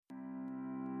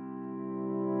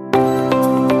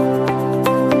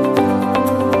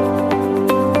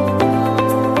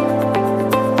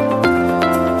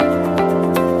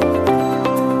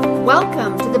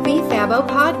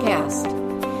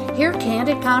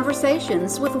candid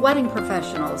conversations with wedding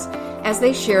professionals as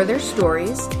they share their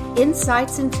stories,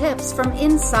 insights, and tips from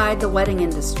inside the wedding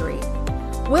industry.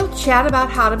 We'll chat about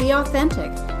how to be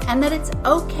authentic and that it's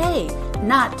okay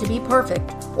not to be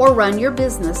perfect or run your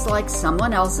business like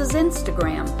someone else's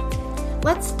Instagram.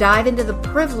 Let's dive into the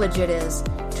privilege it is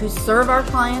to serve our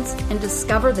clients and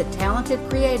discover the talented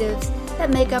creatives that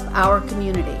make up our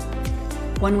community.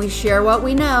 When we share what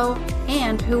we know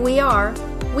and who we are,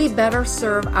 we better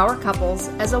serve our couples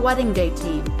as a wedding day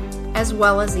team, as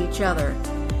well as each other.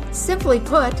 Simply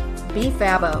put, be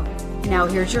Fabo. Now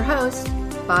here's your host,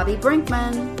 Bobby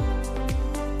Brinkman.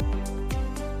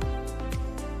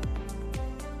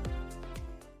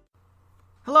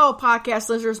 Hello, podcast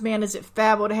listeners. Man, is it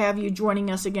fabo to have you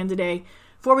joining us again today.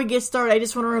 Before we get started, I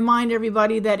just want to remind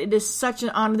everybody that it is such an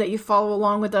honor that you follow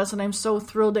along with us, and I'm so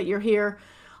thrilled that you're here.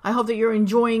 I hope that you're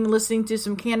enjoying listening to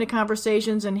some candid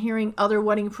conversations and hearing other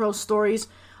wedding pro stories.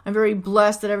 I'm very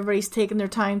blessed that everybody's taken their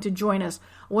time to join us.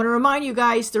 I want to remind you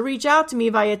guys to reach out to me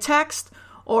via text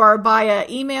or via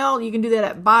email. You can do that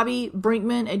at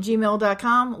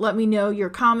bobbybrinkman@gmail.com. Let me know your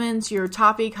comments, your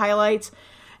topic highlights,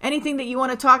 anything that you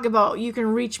want to talk about. You can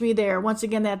reach me there. Once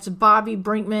again, that's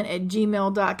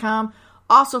bobbybrinkman@gmail.com.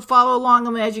 Also, follow along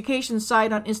on my education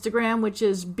site on Instagram, which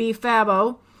is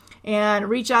bfabo. And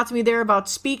reach out to me there about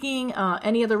speaking,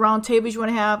 any other round tables you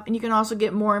want to have. And you can also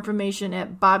get more information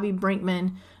at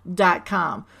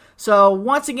bobbybrinkman.com. So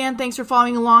once again, thanks for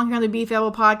following along here on the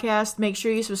BFabo podcast. Make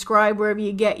sure you subscribe wherever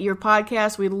you get your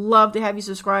podcast. We'd love to have you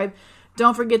subscribe.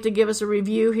 Don't forget to give us a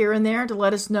review here and there to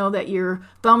let us know that you're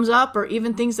thumbs up or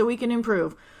even things that we can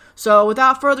improve. So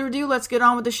without further ado, let's get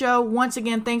on with the show. Once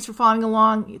again, thanks for following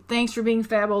along. Thanks for being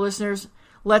Fabo listeners.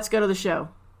 Let's go to the show.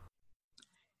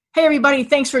 Hey, everybody.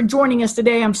 Thanks for joining us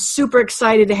today. I'm super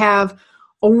excited to have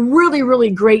a really, really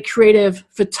great creative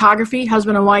photography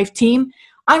husband and wife team.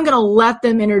 I'm going to let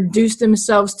them introduce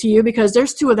themselves to you because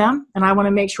there's two of them, and I want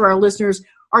to make sure our listeners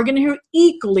are going to hear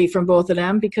equally from both of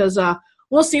them because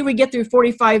we'll see if we get through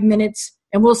 45 minutes,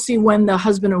 and we'll see when the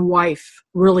husband and wife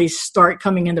really start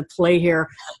coming into play here.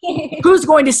 Who's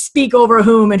going to speak over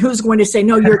whom and who's going to say,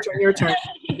 no, your turn, your turn.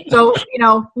 So,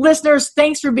 listeners,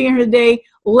 thanks for being here today.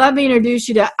 Let me introduce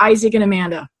you to Isaac and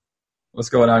Amanda. What's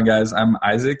going on, guys? I'm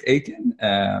Isaac Aiken.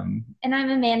 And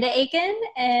I'm Amanda Aiken.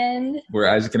 And we're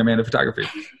Isaac and Amanda Photography.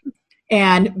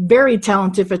 And very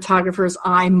talented photographers,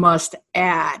 I must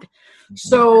add.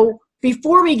 So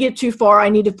before we get too far, I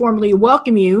need to formally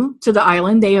welcome you to the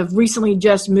island. They have recently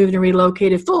just moved and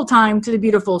relocated full-time to the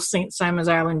beautiful St. Simons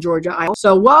Island, Georgia island.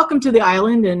 So welcome to the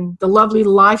island and the lovely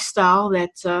lifestyle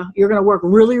that you're going to work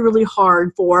really, really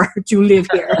hard for to live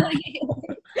here.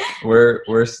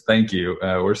 Thank you.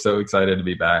 We're so excited to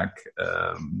be back.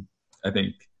 I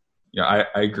think,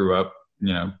 I grew up,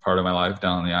 part of my life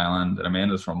down on the island, and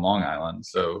Amanda's from Long Island.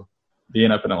 So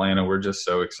being up in Atlanta, we're just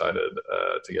so excited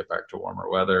to get back to warmer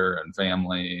weather and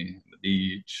family, the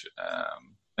beach.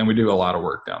 And we do a lot of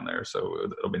work down there, so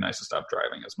it'll be nice to stop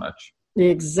driving as much.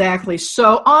 Exactly.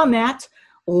 So on that,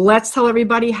 let's tell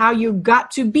everybody how you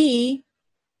got to be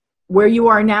where you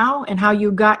are now and how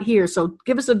you got here. So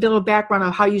give us a bit of background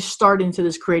of how you started into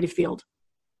this creative field.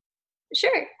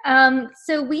 Sure.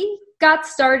 So we got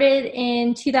started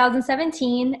in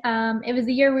 2017. It was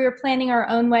the year we were planning our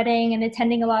own wedding and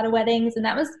attending a lot of weddings. And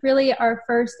that was really our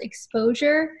first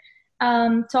exposure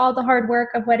to all the hard work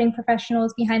of wedding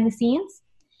professionals behind the scenes.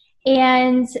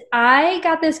 And I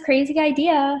got this crazy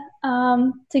idea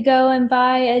to go and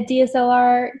buy a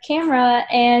DSLR camera.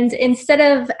 And instead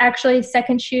of actually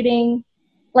second shooting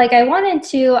like I wanted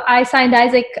to, I signed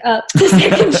Isaac up to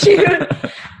second shoot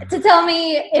to tell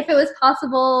me if it was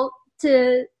possible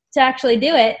to actually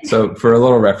do it. So for a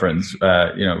little reference,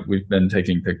 we've been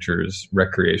taking pictures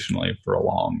recreationally for a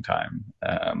long time.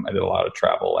 I did a lot of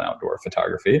travel and outdoor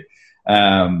photography.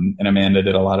 And Amanda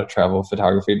did a lot of travel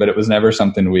photography, but it was never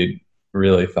something we'd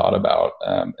really thought about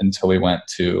until we went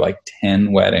to like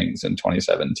 10 weddings in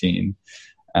 2017.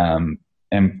 And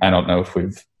I don't know if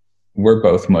we're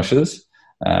both mushes.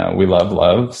 We love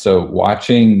love. So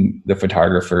watching the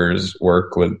photographers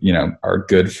work with, our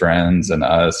good friends and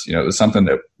us, it was something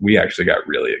that we actually got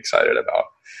really excited about.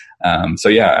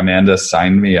 Amanda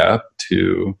signed me up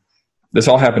to, this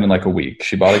all happened in like a week.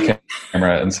 She bought a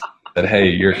camera and said, hey,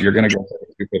 you're going to go for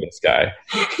this guy.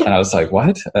 And I was like,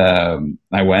 what?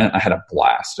 I went, I had a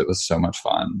blast. It was so much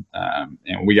fun.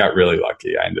 And we got really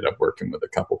lucky. I ended up working with a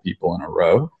couple people in a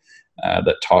row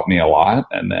that taught me a lot.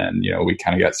 And then, we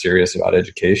kind of got serious about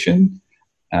education.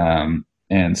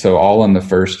 And so all in the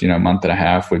first, month and a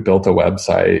half, we built a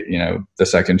website. The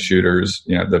second shooters,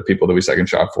 the people that we second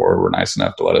shot for were nice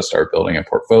enough to let us start building a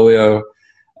portfolio.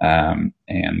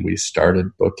 And we started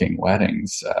booking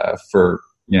weddings for,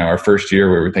 our first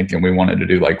year. We were thinking we wanted to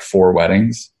do like 4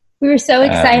 weddings. We were so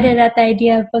excited at the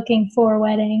idea of booking 4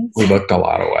 weddings. We booked a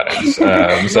lot of weddings.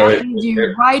 So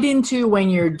you right into when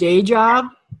your day job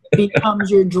becomes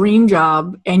your dream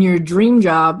job, and your dream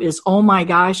job is, oh my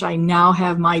gosh, I now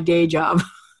have my day job.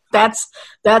 That's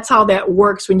how that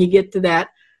works when you get to that.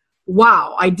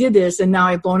 Wow, I did this and now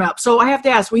I've blown up. So I have to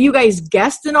ask, were you guys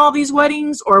guests in all these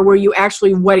weddings, or were you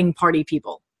actually wedding party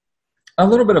people? A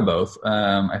little bit of both.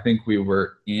 I think we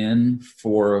were in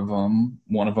 4 of them.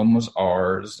 One of them was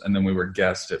ours, and then we were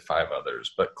guests at 5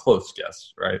 others, but close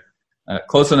guests, right?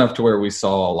 Close enough to where we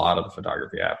saw a lot of the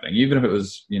photography happening. Even if it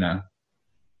was,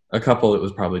 a couple, it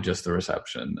was probably just the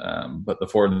reception. But the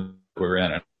 4 that we were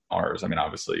in ours,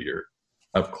 obviously you're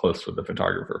up close with the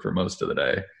photographer for most of the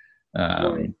day.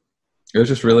 Right. It was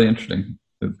just really interesting.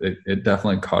 It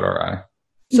definitely caught our eye.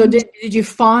 So did you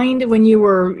find when you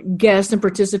were guests and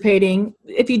participating,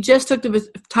 if you just took the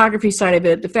photography side of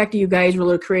it, the fact that you guys were a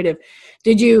little creative,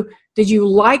 did you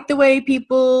like the way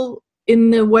people in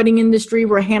the wedding industry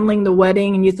were handling the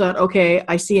wedding, and you thought, okay,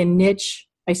 I see a niche,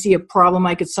 I see a problem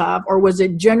I could solve? Or was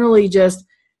it generally just,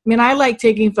 I like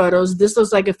taking photos, this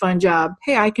looks like a fun job,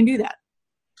 hey, I can do that?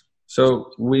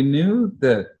 So we knew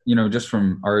that, just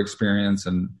from our experience,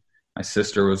 and my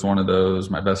sister was one of those,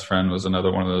 my best friend was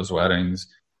another one of those weddings.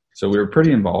 So we were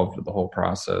pretty involved with the whole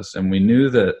process, and we knew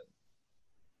that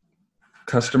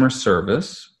customer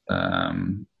service,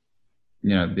 the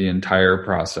entire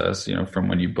process, from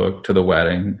when you book to the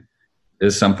wedding,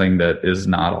 is something that is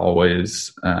not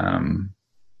always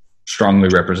strongly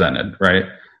represented, right?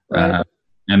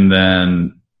 And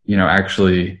then,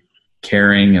 actually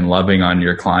caring and loving on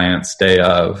your client's day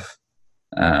of,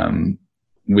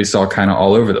 we saw kind of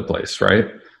all over the place, right?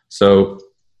 So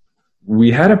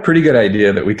we had a pretty good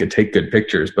idea that we could take good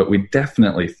pictures, but we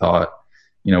definitely thought,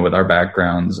 with our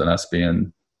backgrounds and us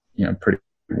being, pretty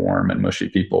warm and mushy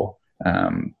people,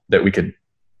 that we could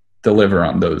deliver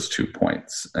on those 2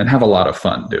 points and have a lot of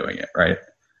fun doing it, right?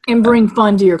 And bring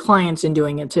fun to your clients in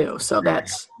doing it too. So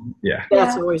that's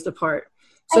always the part.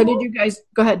 So did you guys,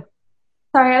 go ahead.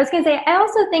 Sorry, I was going to say, I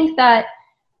also think that,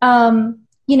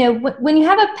 when you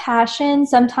have a passion,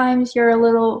 sometimes you're a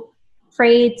little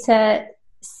afraid to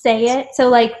say it. So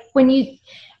like when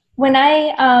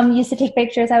I used to take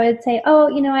pictures, I would say,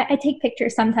 I take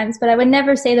pictures sometimes, but I would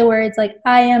never say the words like,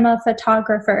 I am a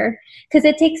photographer, because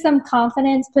it takes some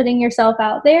confidence putting yourself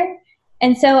out there.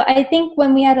 And so I think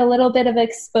when we had a little bit of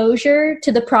exposure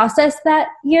to the process that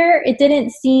year, it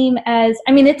didn't seem as,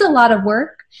 it's a lot of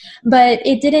work, but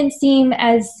it didn't seem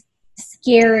as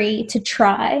scary to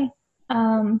try,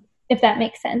 if that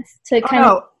makes sense.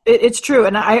 It's true.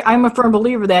 And I'm a firm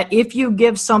believer that if you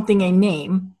give something a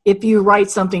name, if you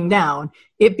write something down,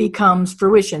 it becomes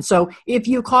fruition. So if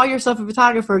you call yourself a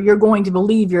photographer, you're going to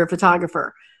believe you're a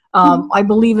photographer. I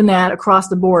believe in that across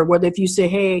the board, whether if you say,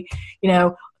 hey,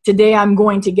 today I'm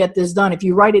going to get this done. If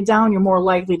you write it down, you're more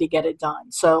likely to get it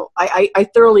done. So I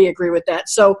thoroughly agree with that.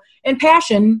 So, and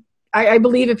passion, I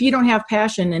believe if you don't have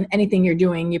passion in anything you're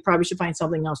doing, you probably should find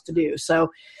something else to do.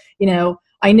 So,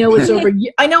 I know it's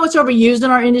overused in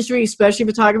our industry, especially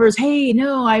photographers. Hey,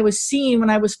 no, I was seen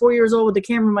when I was 4 years old with the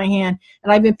camera in my hand,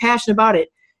 and I've been passionate about it.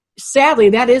 Sadly,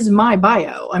 that is my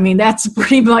bio. That's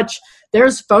pretty much,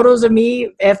 there's photos of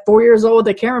me at 4 years old with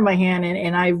the camera in my hand,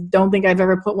 and I don't think I've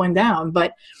ever put one down.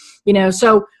 But,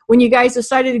 so when you guys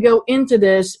decided to go into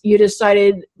this, you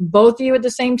decided both of you at the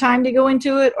same time to go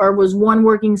into it, or was one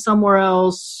working somewhere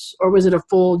else, or was it a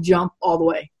full jump all the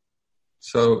way?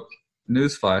 So,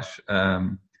 newsflash,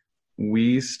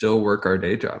 we still work our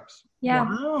day jobs. Yeah.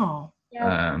 Wow.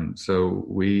 So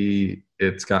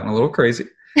it's gotten a little crazy.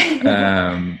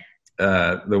 The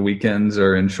weekends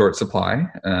are in short supply,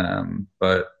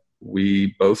 but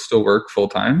we both still work full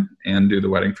time and do the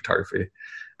wedding photography.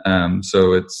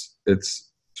 So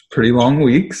it's pretty long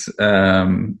weeks.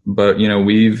 But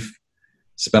we've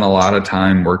spent a lot of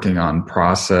time working on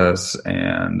process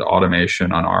and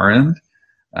automation on our end,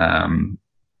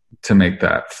 to make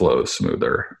that flow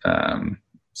smoother.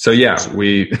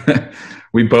 We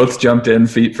we both jumped in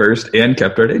feet first and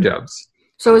kept our day jobs.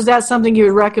 So is that something you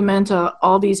would recommend to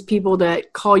all these people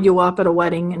that call you up at a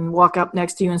wedding and walk up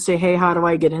next to you and say, hey, how do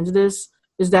I get into this?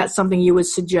 Is that something you would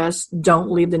suggest?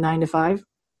 Don't leave the 9 to 5?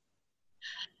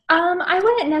 I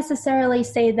wouldn't necessarily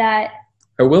say that.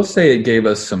 I will say it gave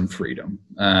us some freedom.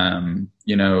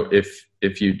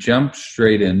 If you jump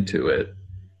straight into it,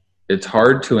 it's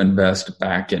hard to invest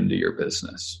back into your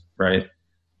business, right?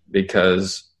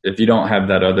 Because if you don't have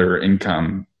that other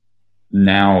income,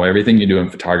 now everything you do in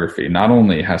photography not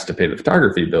only has to pay the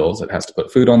photography bills, it has to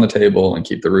put food on the table and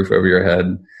keep the roof over your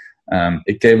head.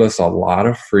 It gave us a lot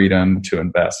of freedom to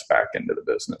invest back into the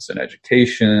business in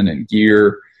education and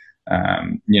gear.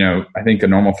 I think a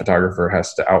normal photographer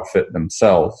has to outfit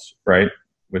themselves, right?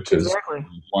 Which is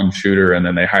one shooter and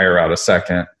then they hire out a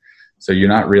second. So you're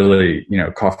not really,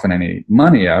 coughing any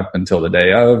money up until the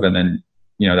day of, and then,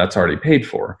 that's already paid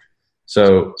for.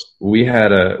 So we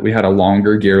had a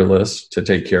longer gear list to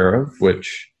take care of,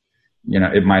 which,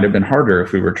 it might have been harder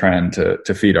if we were trying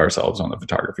to feed ourselves on the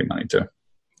photography money too.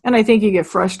 And I think you get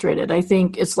frustrated. I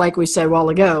think it's like we said a while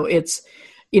ago, it's,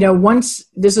 once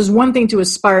this is one thing to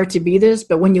aspire to be this,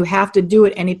 but when you have to do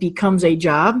it and it becomes a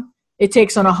job, it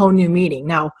takes on a whole new meaning.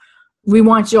 Now, we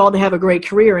want you all to have a great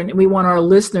career, and we want our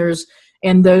listeners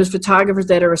and those photographers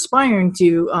that are aspiring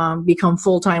to become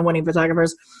full-time wedding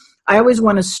photographers. I always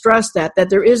want to stress that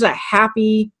there is a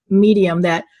happy medium,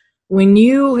 that when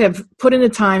you have put in the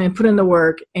time and put in the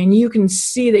work and you can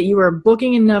see that you are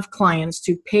booking enough clients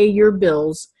to pay your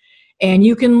bills, and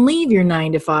you can leave your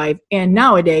 9 to 5. And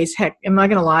nowadays, heck, I'm not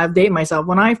going to lie, I've dated myself.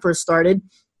 When I first started,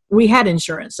 we had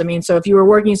insurance. I mean, so if you were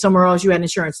working somewhere else, you had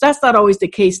insurance. That's not always the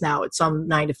case now at some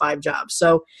 9 to 5 jobs.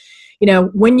 So,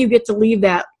 when you get to leave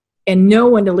that and know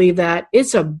when to leave that,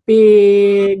 it's a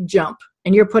big jump.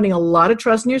 And you're putting a lot of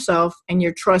trust in yourself, and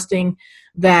you're trusting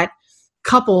that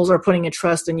couples are putting a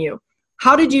trust in you.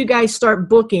 How did you guys start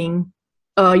booking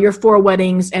your 4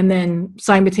 weddings, and then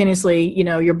simultaneously,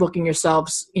 you're booking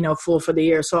yourselves, full for the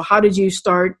year? So how did you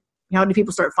start? How did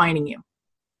people start finding you?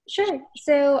 Sure.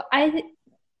 So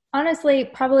honestly,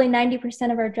 probably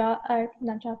 90% of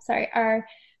our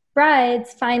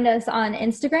brides find us on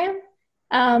Instagram.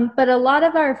 But a lot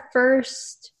of our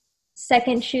first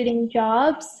second shooting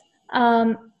jobs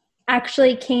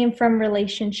actually came from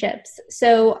relationships.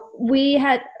 So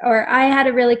I had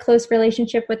a really close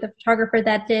relationship with the photographer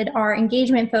that did our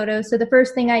engagement photos. So the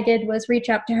first thing I did was reach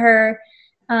out to her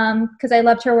because I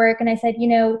loved her work. And I said,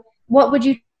 what would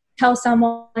you tell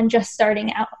someone just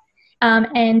starting out?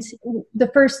 And the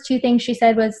first 2 things she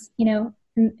said was,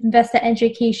 invest in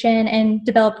education and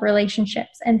develop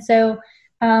relationships. And so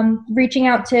reaching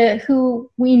out to who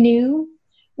we knew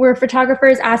were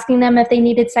photographers, asking them if they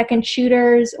needed second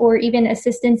shooters or even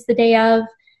assistants the day of.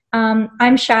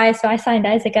 I'm shy, so I signed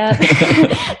Isaac up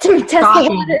to test the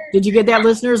water. Did you get that,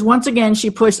 listeners? Once again,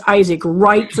 she pushed Isaac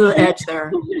right to the edge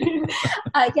there.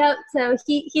 Yep. So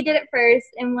he did it first,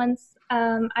 and once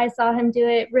I saw him do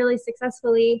it really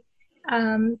successfully,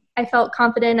 I felt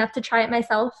confident enough to try it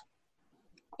myself.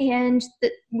 And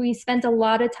we spent a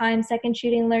lot of time second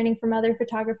shooting, learning from other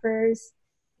photographers,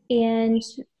 and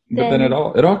but then it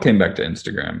all came back to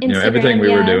Instagram. Everything we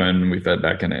were doing, we fed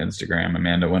back into Instagram.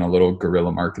 Amanda went a little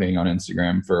guerrilla marketing on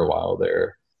Instagram for a while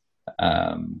there.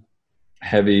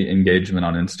 Heavy engagement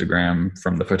on Instagram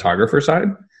from the photographer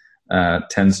side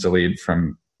tends to lead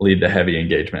the heavy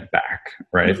engagement back,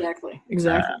 right?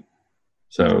 Exactly.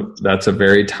 So that's a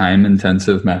very time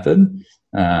intensive method.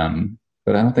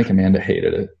 But I don't think Amanda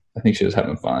hated it. I think she was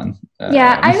having fun.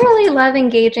 Yeah, I really love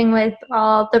engaging with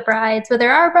all the brides, whether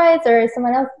our brides or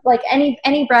someone else, like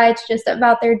any brides, just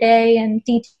about their day and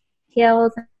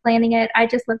details and planning it. I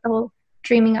just love the whole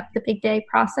dreaming up the big day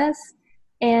process,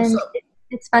 and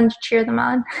it's fun to cheer them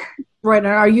on. Right. And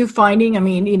are you finding,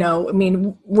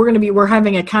 we're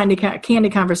having a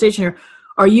candid conversation here.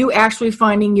 Are you actually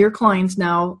finding your clients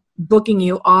now booking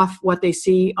you off what they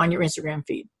see on your Instagram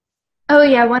feed? Oh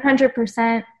yeah,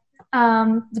 100%.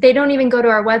 They don't even go to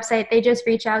our website. They just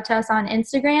reach out to us on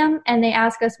Instagram, and they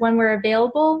ask us when we're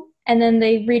available, and then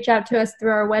they reach out to us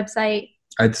through our website.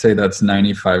 I'd say that's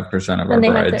 95% of our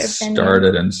brides start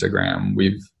at Instagram.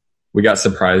 We got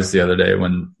surprised the other day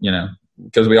when,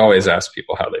 because we always ask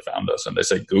people how they found us, and they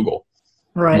say Google.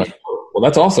 Right. Like, well,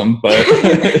 that's awesome,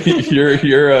 but you're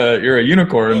a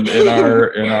unicorn in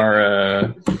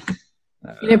our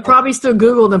they probably still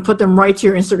Googled and put them right to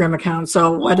your Instagram account.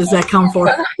 So what does that come for?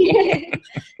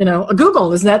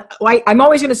 Google, isn't that? I'm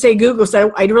always going to say Google,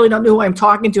 so I really don't know who I'm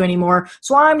talking to anymore.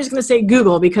 So I'm just going to say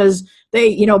Google because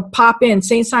they, pop in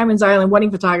St. Simon's Island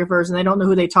wedding photographers, and they don't know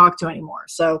who they talk to anymore.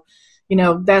 So,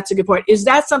 that's a good point. Is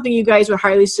that something you guys would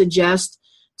highly suggest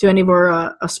to any of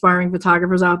our aspiring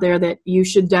photographers out there, that you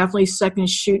should definitely second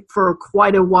shoot for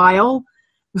quite a while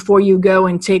before you go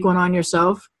and take one on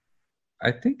yourself?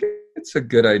 I think it's a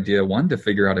good idea, one, to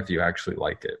figure out if you actually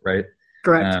like it, right?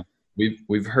 Correct.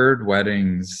 We've heard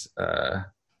weddings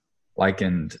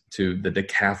likened to the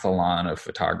decathlon of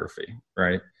photography,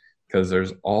 right? Because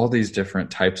there's all these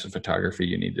different types of photography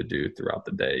you need to do throughout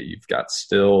the day. You've got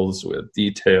stills with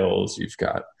details, you've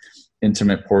got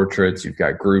intimate portraits, you've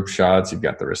got group shots, you've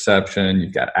got the reception,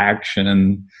 you've got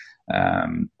action.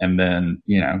 And then,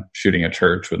 shooting a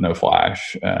church with no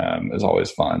flash is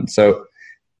always fun. So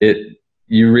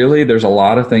there's a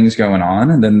lot of things going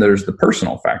on. And then there's the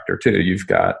personal factor too. You've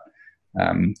got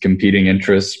competing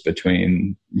interests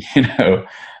between,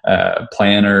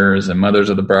 planners and mothers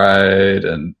of the bride.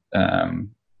 And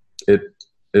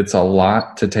it's a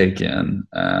lot to take in.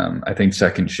 I think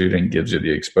second shooting gives you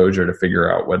the exposure to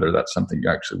figure out whether that's something you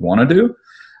actually want to do.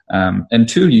 And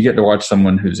two, you get to watch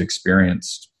someone who's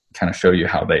experienced kind of show you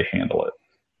how they handle it.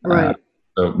 Right.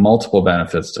 So multiple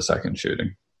benefits to second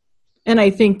shooting. And I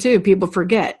think too, people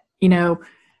forget,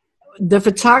 the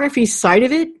photography side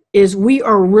of it is we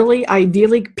are really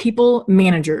ideally people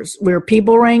managers. We're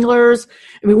people wranglers.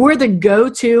 I mean, we're the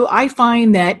go-to. I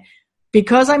find that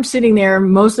because I'm sitting there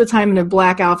most of the time in a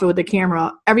black outfit with the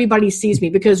camera, everybody sees me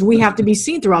because we have to be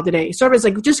seen throughout the day. So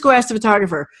everybody's like, just go ask the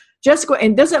photographer. Just go,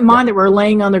 and doesn't mind that we're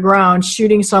laying on the ground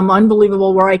shooting some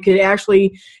unbelievable where I could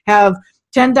actually have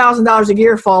 $10,000 of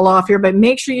gear fall off here, but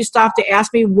make sure you stop to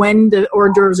ask me when the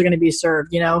hors d'oeuvres are going to be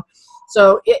served,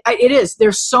 So it is.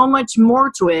 There's so much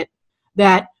more to it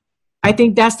that I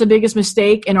think that's the biggest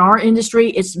mistake in our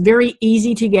industry. It's very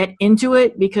easy to get into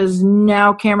it because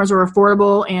now cameras are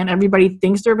affordable and everybody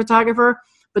thinks they're a photographer,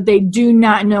 but they do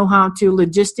not know how to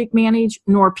logistic manage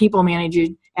nor people manage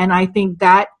it. And I think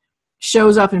that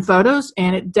shows up in photos,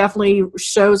 and it definitely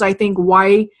shows, I think,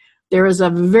 why there is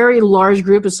a very large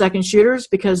group of second shooters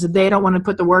because they don't want to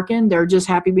put the work in. They're just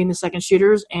happy being the second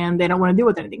shooters and they don't want to deal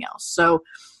with anything else. So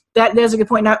that's a good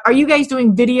point. Now, are you guys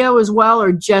doing video as well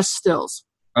or just stills?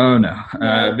 Oh, no.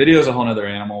 Video is a whole other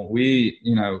animal. We,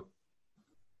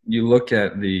 you look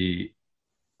at the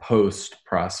post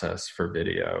process for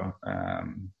video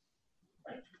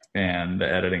and the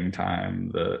editing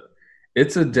time,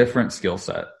 it's a different skill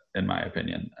set, in my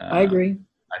opinion. I agree.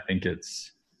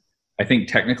 I think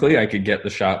technically I could get the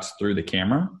shots through the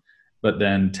camera, but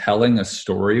then telling a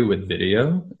story with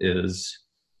video is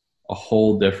a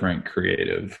whole different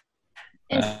creative.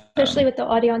 Especially with the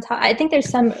audio on top. I think there's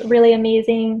some really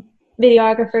amazing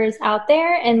videographers out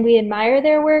there and we admire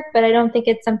their work, but I don't think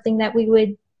it's something that we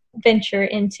would venture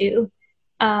into.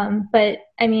 But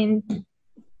I mean,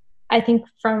 I think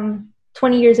from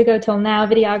 20 years ago till now,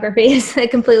 videography is a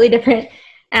completely different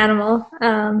animal.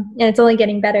 And it's only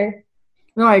getting better.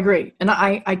 No, I agree. And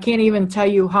I can't even tell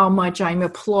you how much I'm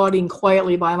applauding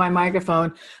quietly by my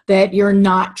microphone that you're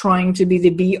not trying to be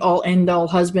the be-all, end-all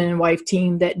husband and wife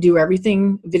team that do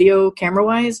everything video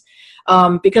camera-wise,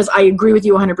 because I agree with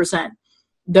you 100%.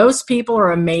 Those people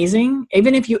are amazing.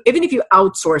 Even if you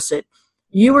outsource it,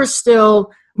 you are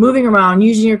still moving around,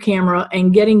 using your camera,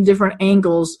 and getting different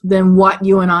angles than what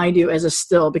you and I do as a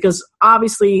still. Because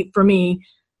obviously, for me,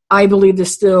 I believe the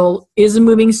still is a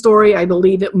moving story. I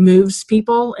believe it moves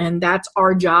people, and that's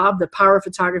our job. The power of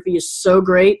photography is so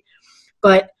great.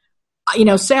 But,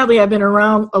 sadly, I've been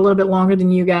around a little bit longer than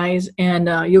you guys,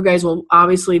 and you guys will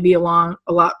obviously be along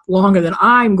a lot longer than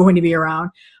I'm going to be around.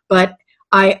 But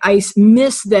I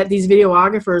miss that these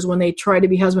videographers, when they try to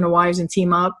be husband and wives and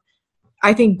team up,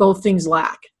 I think both things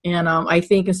lack. And I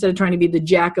think instead of trying to be the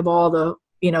jack of all the,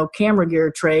 camera gear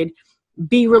trade,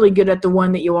 be really good at the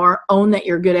one that you are, own that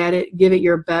you're good at it, give it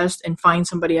your best, and find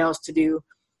somebody else to do,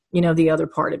 the other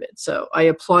part of it. So I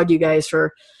applaud you guys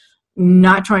for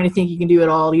not trying to think you can do it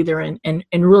all either, and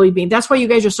really being, that's why you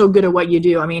guys are so good at what you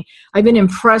do. I mean, I've been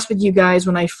impressed with you guys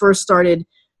when I first started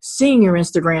seeing your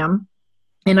Instagram,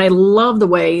 and I love the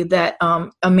way that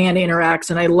Amanda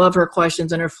interacts, and I love her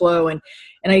questions and her flow. And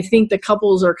I think the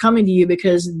couples are coming to you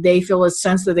because they feel a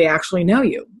sense that they actually know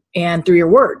you, and through your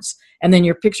words. And then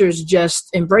your pictures just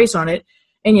embrace on it.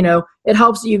 And, it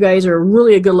helps that you guys are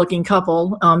really a good looking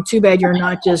couple. Too bad you're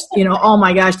not just, oh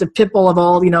my gosh, the pit bull of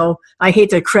all, I hate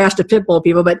to crash the pit bull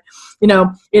people, but,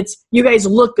 it's, you guys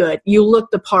look good. You look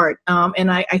the part.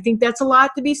 And I think that's a lot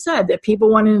to be said, that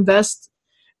people want to invest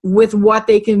with what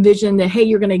they can envision that, hey,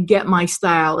 you're going to get my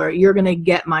style, or you're going to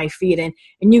get my feet. And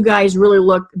you guys really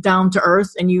look down to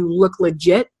earth, and you look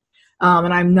legit.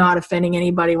 And I'm not offending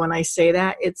anybody when I say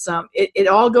that. It's it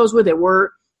all goes with it. We're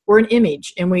an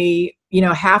image, and we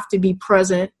have to be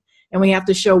present, and we have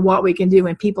to show what we can do,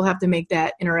 and people have to make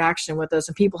that interaction with us,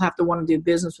 and people have to want to do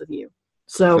business with you.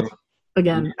 So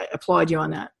again, I applaud you on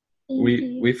that.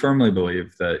 We firmly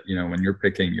believe that when you're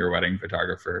picking your wedding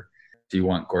photographer, you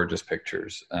want gorgeous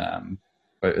pictures,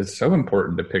 but it's so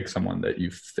important to pick someone that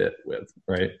you fit with,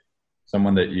 right?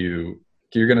 Someone that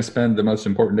you're going to spend the most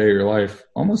important day of your life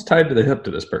almost tied to the hip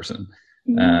to this person.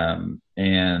 Mm-hmm.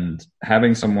 And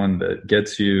having someone that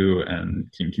gets you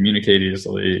and can communicate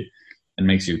easily and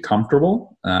makes you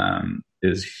comfortable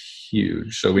is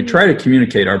huge. So we try to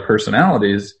communicate our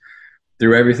personalities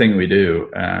through everything we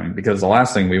do, because the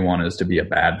last thing we want is to be a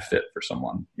bad fit for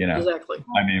someone. Exactly.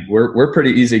 I mean, we're pretty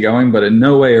easygoing, but in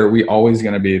no way are we always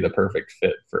going to be the perfect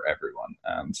fit for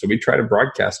everyone. So we try to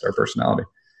broadcast our personality,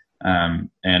 and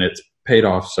it's paid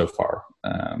off so far.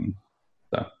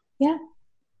 Yeah,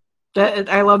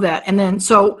 I love that. And then,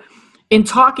 so in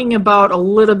talking about a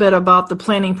little bit about the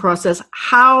planning process,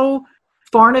 how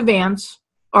far in advance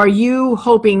are you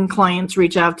hoping clients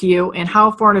reach out to you, and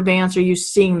how far in advance are you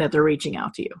seeing that they're reaching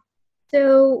out to you?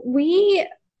 So we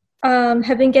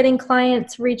have been getting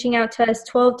clients reaching out to us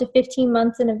 12 to 15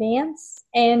 months in advance,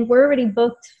 and we're already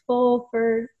booked full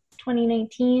for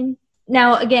 2019.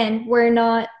 Now, again, we're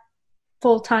not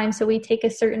full-time, so we take a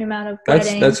certain amount of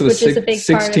weddings, which is a big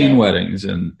 16 part of it. weddings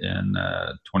in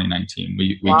 2019.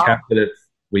 We Wow. capped it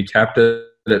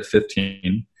at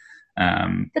 15.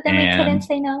 But then we couldn't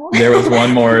say no. There was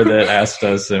one more that asked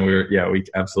us, and we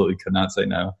absolutely could not say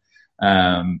no.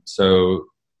 So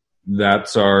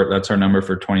that's our number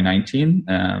for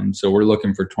 2019. So we're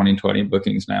looking for 2020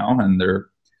 bookings now, and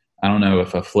I don't know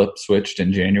if a flip switched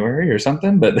in January or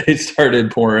something, but they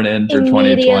started pouring in for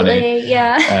 2020.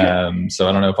 Yeah. So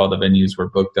I don't know if all the venues were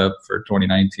booked up for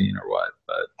 2019 or what,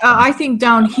 but I think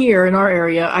down here in our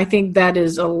area, I think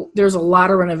there's a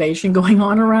lot of renovation going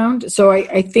on around. So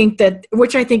I think that,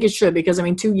 which I think it should, because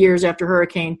 2 years after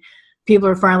hurricane, people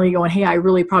are finally going, hey, I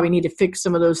really probably need to fix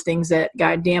some of those things that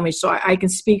got damaged. So I can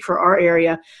speak for our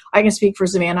area. I can speak for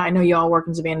Savannah. I know y'all work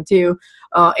in Savannah too.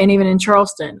 And even in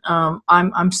Charleston,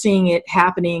 I'm seeing it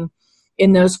happening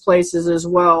in those places as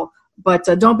well. But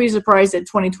don't be surprised that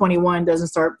 2021 doesn't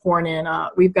start pouring in.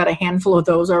 We've got a handful of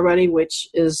those already, which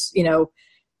is,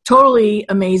 totally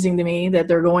amazing to me that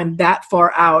they're going that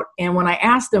far out. And when I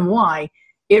ask them why,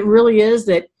 it really is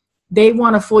that they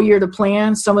want a full year to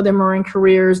plan. Some of them are in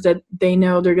careers that they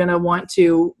know they're going to want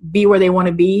to be where they want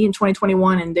to be in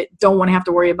 2021, and they don't want to have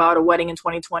to worry about a wedding in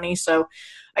 2020. So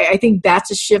I think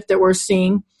that's a shift that we're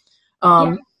seeing.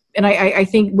 And I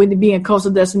think with it being a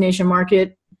coastal destination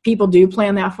market, people do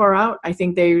plan that far out. I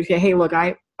think they say, hey, look,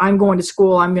 I'm going to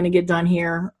school. I'm going to get done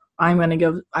here. I want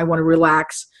to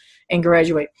relax and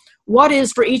graduate. What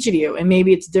is, for each of you, and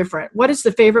maybe it's different, what is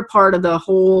the favorite part of the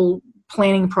whole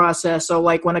planning process? So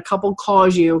like when a couple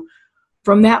calls you,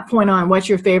 from that point on, what's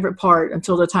your favorite part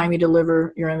until the time you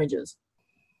deliver your images?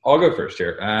 I'll go first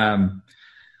here.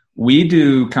 We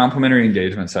do complimentary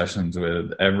engagement sessions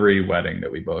with every wedding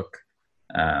that we book.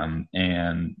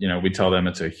 And, we tell them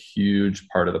it's a huge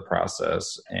part of the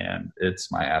process, and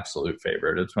it's my absolute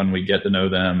favorite. It's when we get to know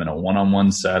them in a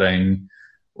one-on-one setting.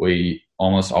 We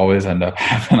almost always end up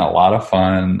having a lot of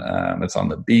fun. It's on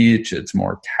the beach. It's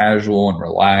more casual and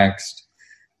relaxed.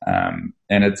 And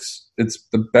it's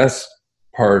the best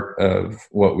part of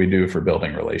what we do for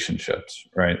building relationships,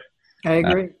 right? I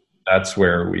agree. That's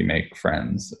where we make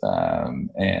friends. And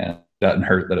it doesn't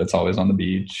hurt that it's always on the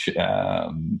beach.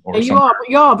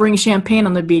 Y'all bring champagne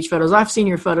on the beach photos. I've seen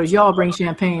your photos. Y'all bring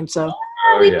champagne. So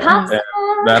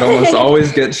that almost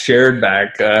always gets shared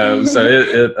back.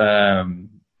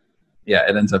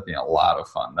 It ends up being a lot of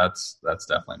fun. That's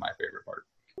definitely my favorite part.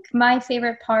 My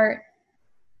favorite part,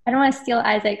 I don't want to steal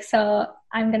Isaac, so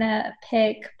I'm going to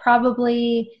pick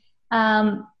probably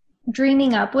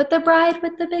dreaming up with the bride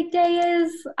with the big day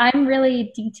is. I'm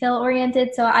really detail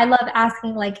oriented, so I love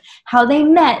asking like how they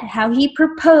met, how he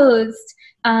proposed,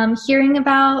 hearing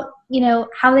about,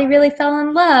 how they really fell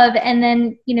in love, and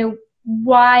then,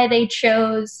 why they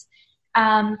chose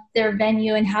their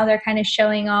venue and how they're kind of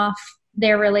showing off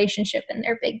their relationship and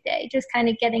their big day, just kind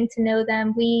of getting to know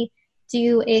them. We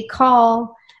do a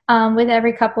call with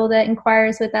every couple that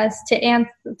inquires with us to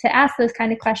ask those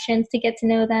kind of questions, to get to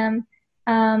know them.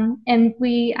 And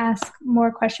we ask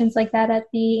more questions like that at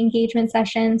the engagement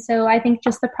session. So I think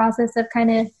just the process of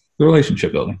kind of the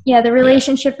relationship building. Yeah, the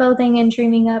relationship building and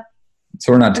dreaming up.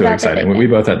 So we're not too exciting. We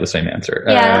both had the same answer.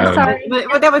 Yeah, sorry.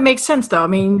 But that would make sense, though. I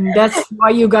mean, that's why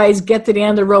you guys get to the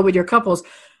end of the road with your couples.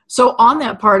 So on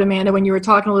that part, Amanda, when you were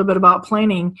talking a little bit about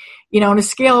planning, on a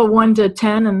scale of 1 to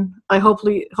 10, and I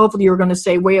hopefully you were going to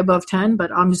say way above 10,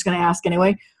 but I'm just going to ask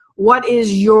anyway, what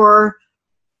is your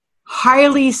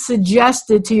highly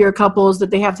suggested to your couples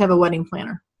that they have to have a wedding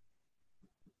planner?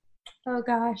 Oh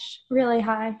gosh, really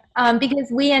high. Because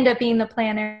we end up being the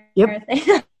planner. Yep.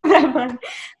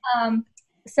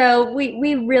 So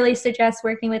we really suggest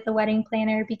working with the wedding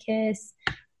planner because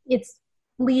it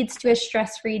leads to a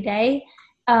stress-free day.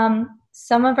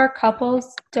 Some of our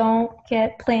couples don't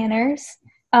get planners,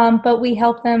 but we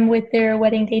help them with their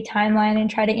wedding day timeline and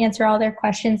try to answer all their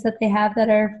questions that they have that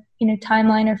are,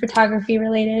 timeline or photography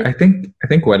related. I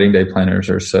think wedding day planners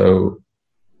are so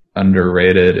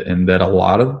underrated in that a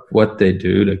lot of what they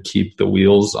do to keep the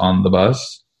wheels on the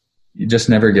bus, you just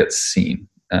never get seen.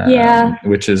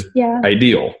 Which is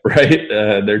ideal, right?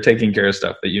 They're taking care of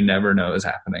stuff that you never know is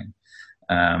happening.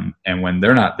 And when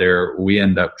they're not there, we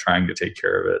end up trying to take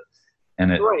care of it.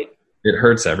 And it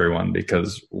hurts everyone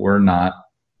because we're not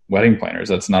wedding planners.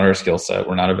 That's not our skill set.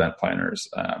 We're not event planners.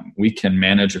 We can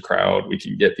manage a crowd. We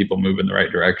can get people moving the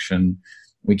right direction.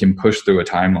 We can push through a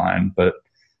timeline, but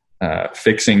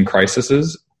fixing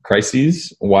crises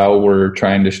while we're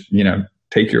trying to,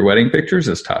 take your wedding pictures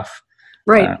is tough.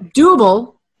 Right.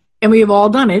 Doable. And we have all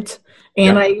done it.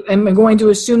 And I am going to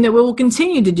assume that we will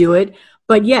continue to do it.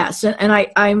 But yes, and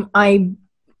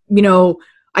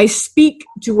I speak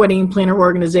to wedding planner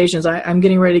organizations. I'm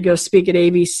getting ready to go speak at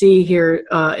ABC here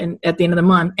at the end of the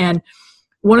month. And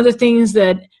one of the things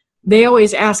that they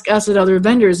always ask us at other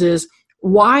vendors is,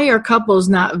 why are couples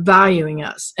not valuing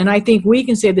us? And I think we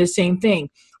can say the same thing.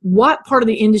 What part of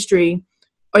the industry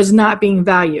is not being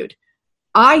valued?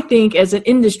 I think as an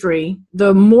industry,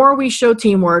 the more we show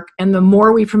teamwork and the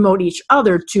more we promote each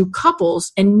other to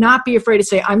couples and not be afraid to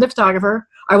say, I'm the photographer,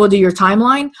 I will do your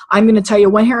timeline, I'm going to tell you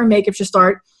when hair and makeup should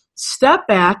start, step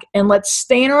back and let's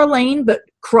stay in our lane, but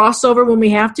cross over when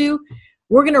we have to.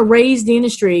 We're going to raise the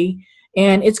industry,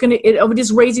 and it'll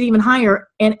just raise it even higher,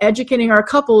 and educating our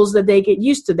couples that they get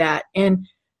used to that. And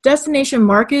destination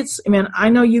markets, I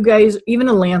know you guys, even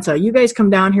Atlanta, you guys come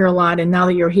down here a lot, and now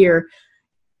that you're here,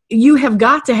 you have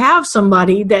got to have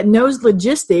somebody that knows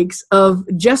logistics of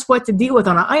just what to deal with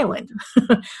on an island,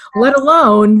 let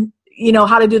alone,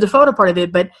 how to do the photo part of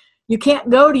it. But you can't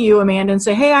go to you, Amanda, and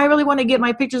say, hey, I really want to get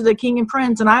my pictures of the King and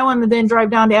Prince, and I want to then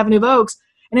drive down to Avenue of Oaks,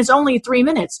 and it's only 3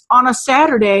 minutes. On a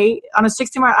Saturday, on a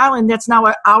 16-mile island, that's now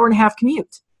an hour and a half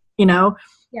commute, and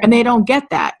they don't get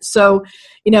that. So,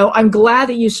 I'm glad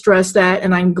that you stress that,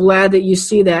 and I'm glad that you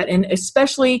see that. And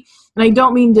especially, and I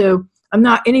don't mean to, I'm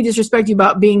not any disrespect to you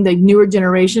about being the newer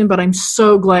generation, but I'm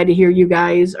so glad to hear you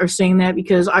guys are saying that,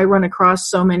 because I run across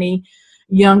so many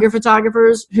younger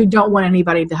photographers who don't want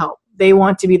anybody to help. They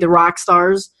want to be the rock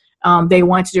stars. They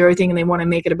want to do everything, and they want to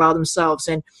make it about themselves.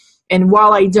 And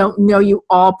while I don't know you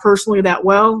all personally that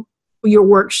well, your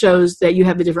work shows that you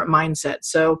have a different mindset.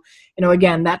 So,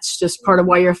 again, that's just part of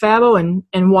why you're Fabo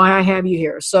and why I have you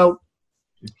here. So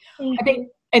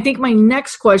I think my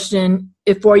next question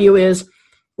for you is,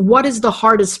 what is the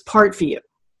hardest part for you?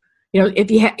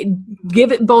 If you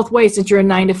give it both ways, since you're in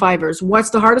 9-to-5ers, what's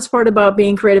the hardest part about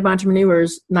being creative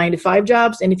entrepreneurs, 9-to-5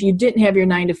 jobs? And if you didn't have your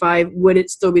 9-to-5, would it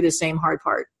still be the same hard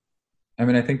part? I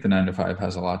think the 9-to-5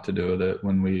 has a lot to do with it.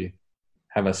 When we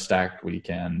have a stacked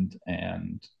weekend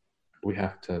and we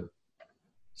have to,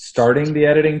 starting the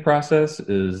editing process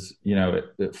is,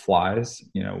 it flies.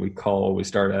 We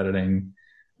start editing.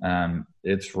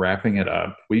 It's wrapping it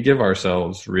up. We give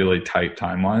ourselves really tight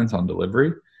timelines on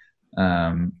delivery.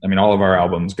 All of our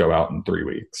albums go out in 3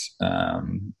 weeks.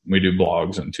 We do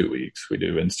blogs in 2 weeks. We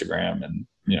do Instagram in,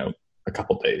 a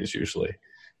couple days usually.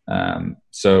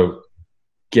 So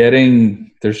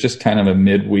there's just kind of a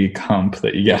midweek hump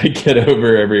that you got to get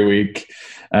over every week.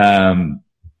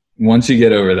 Once you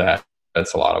get over that,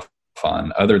 that's a lot of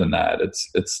fun. Other than that,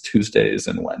 it's Tuesdays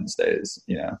and Wednesdays,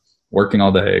 working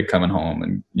all day, coming home,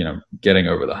 and, getting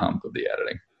over the hump of the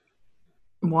editing.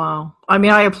 Wow.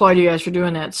 I applaud you guys for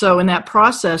doing that. So in that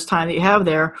process time that you have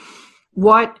there,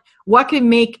 what can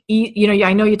make,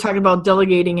 I know you talked about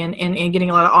delegating and getting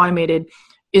a lot of automated.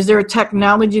 Is there a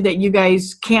technology that you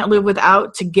guys can't live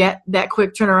without to get that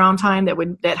quick turnaround time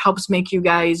that helps make you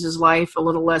guys' life a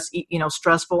little less,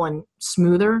 stressful and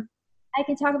smoother? I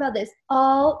can talk about this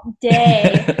all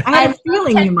day. I have a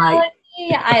feeling you might.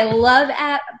 I love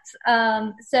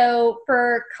apps. So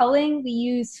for culling, we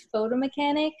use Photo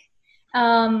Mechanic.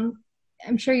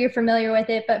 I'm sure you're familiar with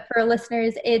it, but for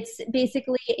listeners, it's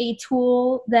basically a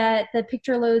tool that the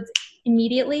picture loads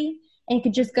immediately, and you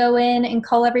could just go in and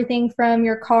cull everything from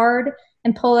your card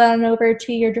and pull it on over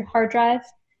to your hard drive.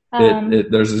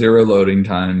 There's 0 loading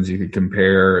times. You could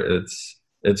compare.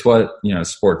 It's what,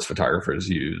 sports photographers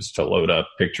use to load up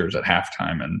pictures at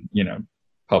halftime and,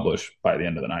 publish by the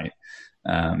end of the night.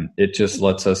 It just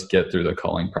lets us get through the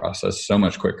culling process so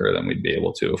much quicker than we'd be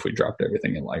able to if we dropped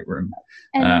everything in Lightroom.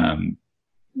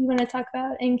 You want to talk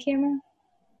about in-camera?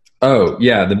 Oh,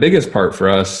 yeah. The biggest part for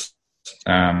us,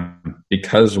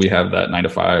 because we have that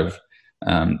 9-to-5,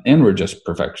 and we're just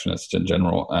perfectionists in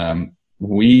general,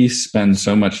 we spend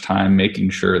so much time making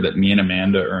sure that me and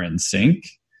Amanda are in sync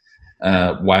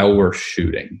while we're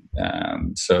shooting.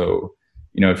 So,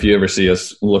 if you ever see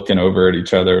us looking over at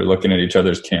each other, looking at each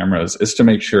other's cameras, it's to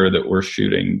make sure that we're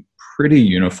shooting pretty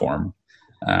uniform.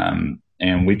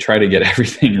 And we try to get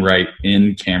everything right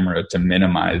in camera to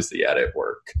minimize the edit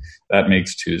work. That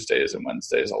makes Tuesdays and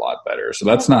Wednesdays a lot better. So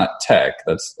that's not tech.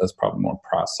 That's probably more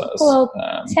process. Well,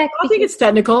 I think it's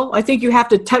technical. I think you have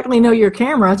to technically know your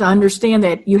camera to understand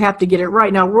that you have to get it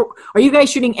right. Now, are you guys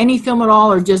shooting any film at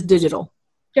all or just digital?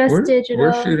 Just digital.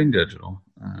 We're shooting digital.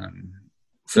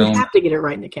 So you have to get it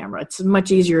right in the camera. It's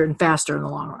much easier and faster in the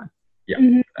long run. Yeah.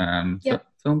 Mm-hmm.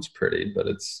 Film's pretty, but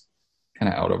it's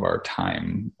kind of out of our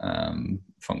time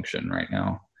function right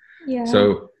now. Yeah.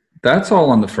 So that's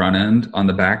all on the front end. On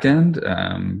the back end,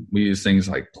 we use things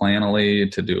like Planoly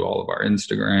to do all of our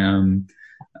Instagram.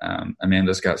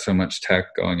 Amanda's got so much tech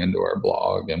going into our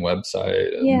blog and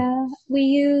website. Yeah, we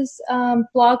use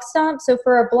BlogStomp. So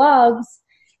for our blogs,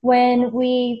 when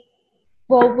we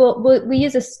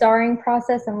use a starring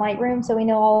process in Lightroom, so we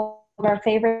know all of our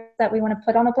favorites that we want to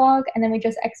put on a blog, and then we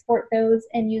just export those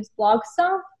and use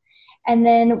BlogStomp. And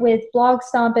then with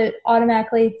BlogStomp, it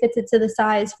automatically fits it to the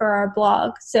size for our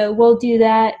blog. So we'll do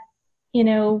that, you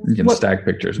can stack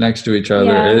pictures next to each other.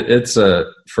 Yeah. It's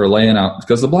for laying out,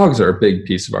 because the blogs are a big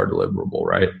piece of our deliverable,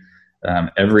 right?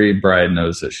 Every bride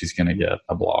knows that she's going to get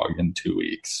a blog in 2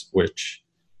 weeks, which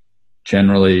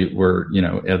generally we're,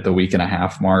 at the week and a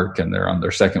half mark, and they're on their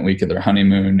second week of their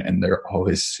honeymoon, and they're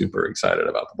always super excited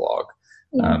about the blog.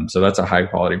 Yeah. So that's a high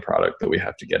quality product that we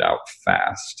have to get out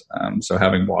fast. So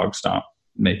having BlogStomp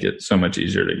make it so much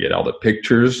easier to get all the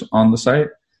pictures on the site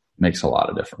makes a lot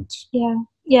of difference. Yeah.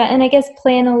 Yeah. And I guess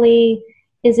Planoly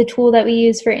is a tool that we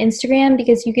use for Instagram,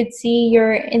 because you could see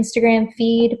your Instagram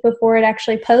feed before it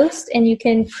actually posts, and you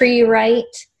can pre-write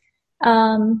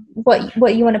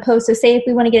what you want to post. So say if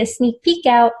we want to get a sneak peek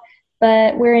out,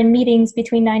 but we're in meetings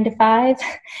between 9 to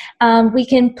 5, we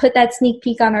can put that sneak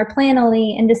peek on our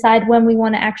Planoly and decide when we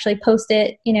want to actually post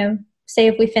it. Say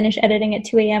if we finish editing at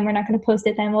 2 a.m., we're not going to post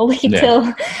it then. We'll wait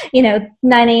till, 9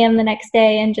 a.m. the next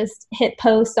day and just hit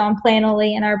post on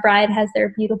Planoly, and our bride has their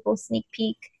beautiful sneak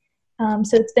peek.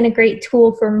 So it's been a great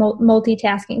tool for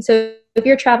multitasking. So if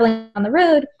you're traveling on the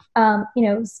road,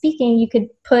 speaking, you could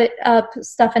put up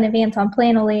stuff in advance on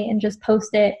Planoly and just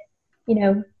post it.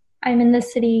 I'm in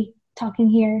this city talking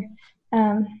here.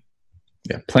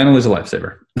 Planoly is a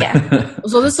lifesaver. Yeah.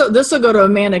 So this will go to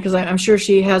Amanda, because I'm sure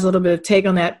she has a little bit of take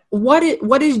on that.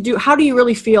 How do you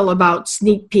really feel about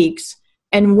sneak peeks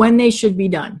and when they should be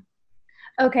done?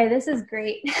 Okay, this is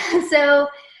great. So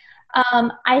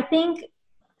I think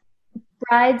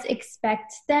brides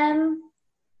expect them,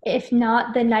 if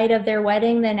not the night of their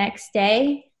wedding, the next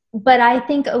day. But I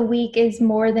think a week is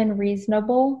more than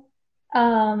reasonable.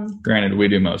 Granted, we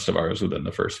do most of ours within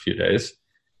the first few days.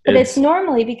 But it's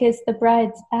normally because the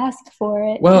brides asked for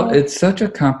it. Well, it's such a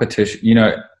competition.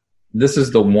 This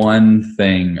is the one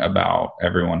thing about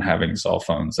everyone having cell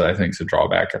phones that I think is a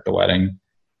drawback at the wedding.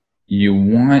 You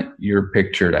want your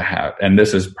picture to have, and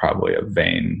this is probably a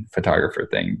vain photographer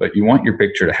thing, but you want your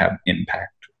picture to have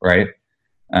impact, right?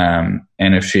 And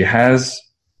if she has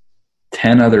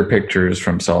 10 other pictures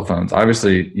from cell phones,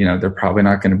 obviously, they're probably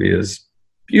not going to be as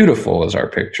beautiful as our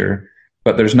picture,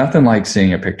 but there's nothing like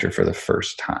seeing a picture for the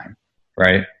first time,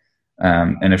 right?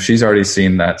 And if she's already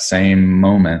seen that same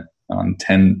moment on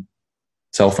 10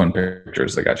 cell phone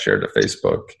pictures that got shared to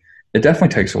Facebook, it definitely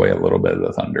takes away a little bit of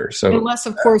the thunder. So unless,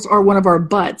 of course, one of our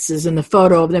butts is in the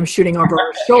photo of them shooting over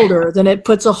our shoulder, then it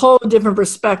puts a whole different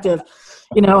perspective,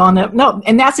 on that. No,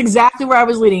 and that's exactly where I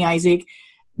was leading, Isaac.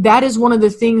 That is one of the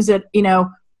things that,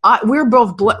 we're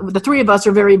both, the three of us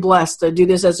are very blessed to do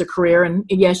this as a career. And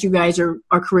yes, you guys are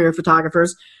career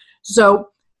photographers. So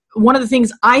one of the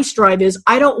things I strive is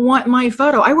I don't want my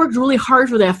photo. I worked really hard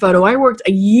for that photo. I worked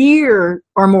a year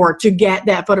or more to get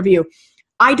that photo of you.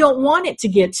 I don't want it to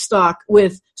get stuck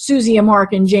with Susie and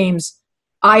Mark and James'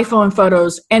 iPhone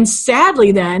photos. And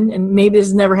sadly then, and maybe this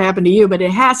has never happened to you, but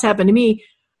it has happened to me,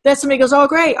 that somebody goes, oh,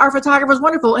 great, our photographer's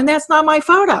wonderful, and that's not my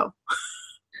photo.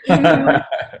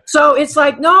 So it's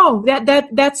like, no,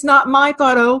 that's not my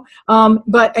photo.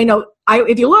 But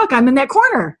if you look, I'm in that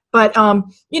corner. But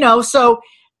so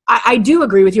I do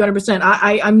agree with you 100%.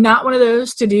 I'm not one of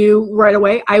those to do right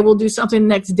away. I will do something the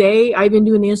next day. I've been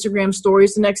doing the Instagram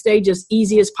stories the next day, just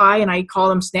easy as pie, and I call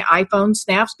them iPhone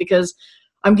snaps, because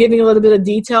I'm giving a little bit of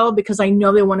detail, because I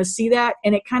know they want to see that,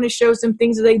 and it kind of shows them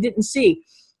things that they didn't see.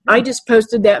 I just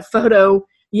posted that photo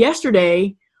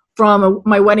yesterday from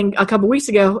my wedding a couple weeks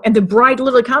ago, and the bride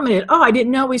literally commented, "Oh, I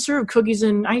didn't know we served cookies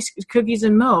and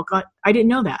milk. I didn't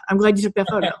know that. I'm glad you took that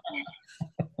photo."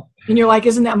 And you're like,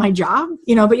 "Isn't that my job?"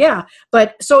 But yeah.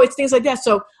 But so it's things like that.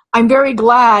 So I'm very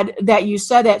glad that you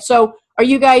said that. So are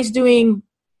you guys doing?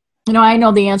 I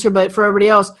know the answer, but for everybody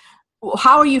else,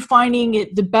 how are you finding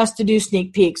it the best to do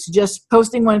sneak peeks? Just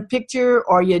posting one picture,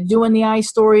 or are you doing the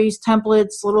iStories,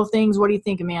 templates, little things? What do you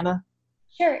think, Amanda?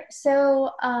 Sure. So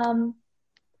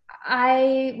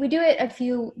we do it a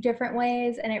few different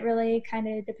ways, and it really kind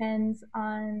of depends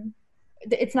on,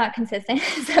 it's not consistent.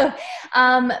 So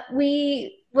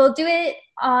we will do it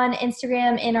on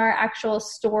Instagram in our actual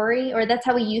story, or that's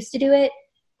how we used to do it.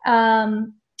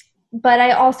 But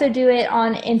I also do it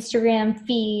on Instagram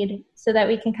feed so that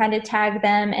we can kind of tag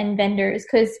them and vendors,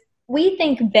 because we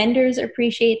think vendors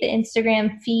appreciate the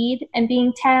Instagram feed and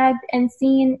being tagged and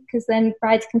seen, because then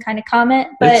brides can kind of comment.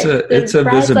 But it's a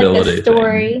visibility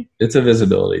story thing. It's a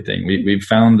visibility thing. We've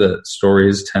found that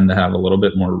stories tend to have a little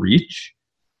bit more reach.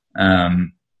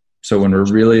 So when we're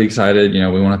really excited,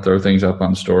 we want to throw things up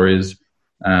on stories,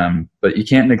 but you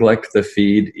can't neglect the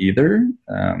feed either.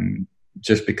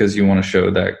 Just because you want to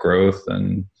show that growth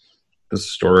and the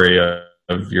story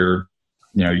of your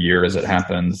year as it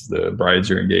happens, the brides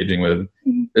you're engaging with.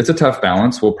 Mm-hmm. It's a tough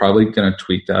balance. We're probably going to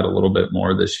tweak that a little bit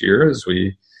more this year as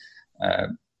we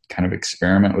kind of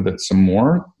experiment with it some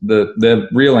more. The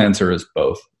real answer is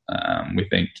both. We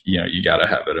think you got to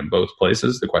have it in both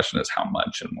places. The question is how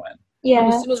much and when. Yeah.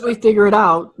 As soon as we figure it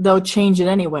out, they'll change it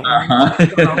anyway.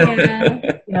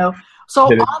 So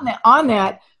on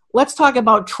that, let's talk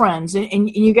about trends, and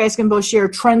you guys can both share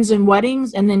trends in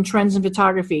weddings and then trends in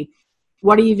photography.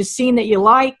 What have you seen that you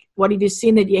like? What have you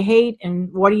seen that you hate?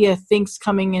 And what do you think's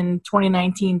coming in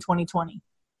 2019, 2020?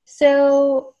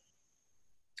 So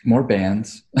more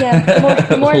bands.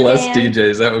 Yeah, more less bands.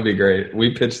 DJs. That would be great.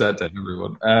 We pitch that to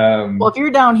everyone. Well, if you're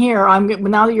down here,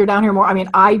 now that you're down here more,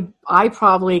 I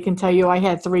probably can tell you I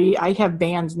have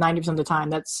bands 90% of the time.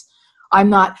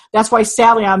 That's why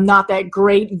sadly I'm not that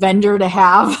great vendor to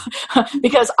have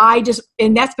because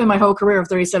and that's been my whole career of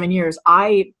 37 years.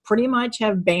 I pretty much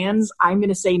have bands, I'm going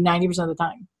to say 90% of the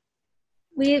time.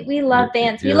 We love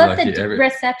bands. We love the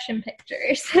reception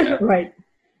pictures. Yeah. Right.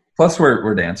 Plus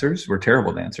we're dancers. We're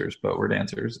terrible dancers, but we're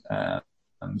dancers.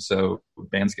 So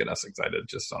bands get us excited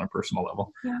just on a personal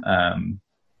level. Yeah.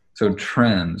 So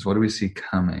trends, what do we see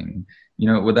coming?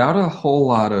 Without a whole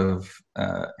lot of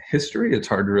history, it's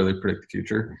hard to really predict the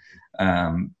future.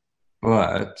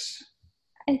 But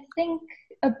I think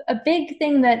a big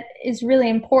thing that is really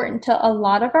important to a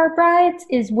lot of our brides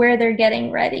is where they're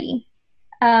getting ready.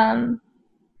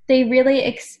 They really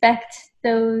expect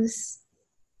those,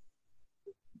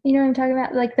 you know what I'm talking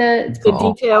about? Like the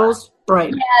details,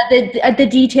 right? Yeah, the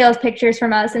details pictures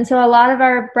from us. And so a lot of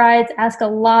our brides ask a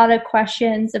lot of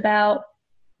questions about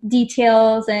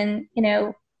details and,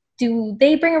 do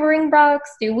they bring a ring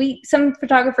box? Some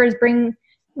photographers bring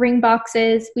ring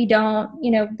boxes. We don't,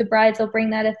 the brides will bring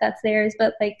that if that's theirs.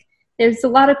 But there's a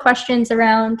lot of questions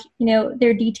around,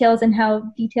 their details and how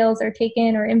details are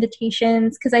taken or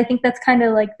invitations. Cause I think that's kind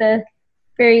of like the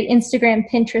very Instagram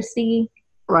Pinteresty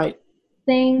right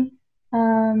thing.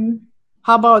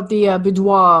 How about the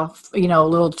boudoir,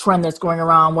 little trend that's going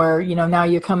around where, now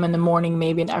you come in the morning,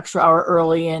 maybe an extra hour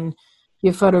early and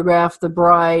you photograph the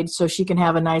bride so she can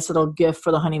have a nice little gift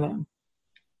for the honeymoon?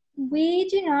 We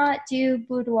do not do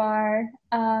boudoir.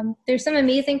 There's some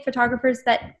amazing photographers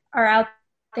that are out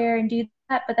there and do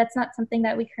that, but that's not something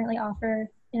that we currently offer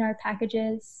in our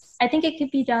packages. I think it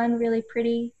could be done really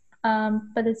pretty,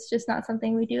 but it's just not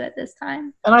something we do at this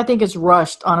time. And I think it's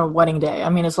rushed on a wedding day.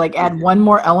 It's like add one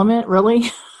more element,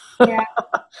 really? Yeah.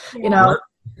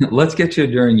 Let's get you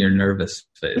during your nervous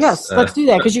phase. Yes, let's do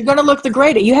that because you're going to look the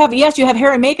greatest. You have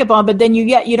hair and makeup on, but then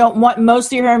you don't want most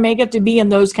of your hair and makeup to be in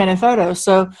those kind of photos.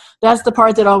 So that's the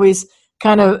part that always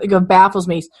kind of baffles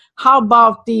me. How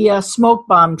about the smoke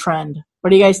bomb trend? What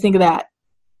do you guys think of that?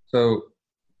 So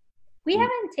we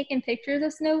haven't taken pictures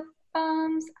of smoke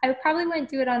bombs. I probably wouldn't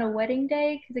do it on a wedding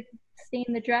day because it could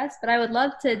stain the dress, but I would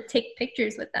love to take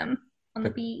pictures with them on the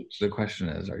beach. The question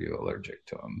is, are you allergic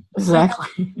to them?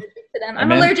 Exactly.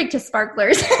 I'm allergic to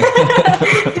sparklers.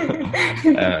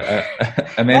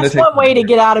 That's one way to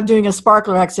get out of doing a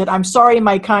sparkler exit. I'm sorry, in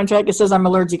my contract it says I'm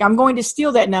allergic. I'm going to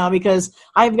steal that now because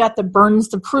I've got the burns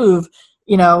to prove,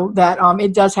 that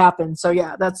it does happen. So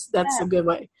yeah, that's a good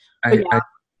way.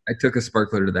 I took a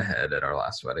sparkler to the head at our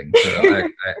last wedding, so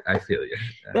I feel you.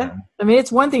 Yeah.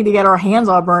 It's one thing to get our hands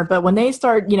all burnt, but when they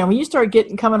start, when you start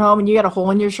coming home and you got a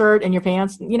hole in your shirt and your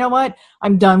pants, you know what?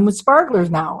 I'm done with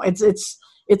sparklers now. It's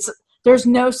there's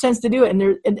no sense to do it.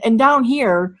 And down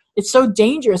here, it's so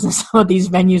dangerous in some of these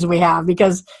venues we have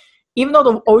because even though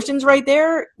the ocean's right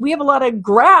there, we have a lot of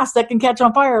grass that can catch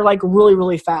on fire really,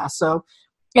 really fast. So,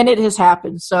 and it has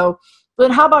happened. So, then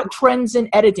how about trends in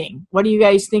editing? What do you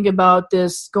guys think about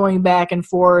this going back and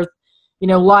forth?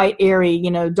 light, airy,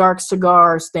 dark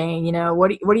cigar stain. What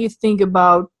do you think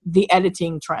about the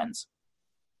editing trends?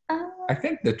 I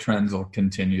think the trends will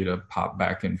continue to pop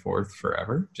back and forth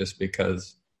forever, just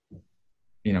because,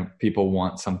 people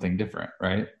want something different,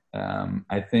 right?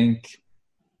 I think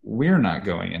we're not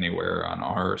going anywhere on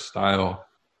our style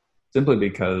simply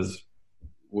because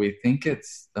we think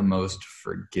it's the most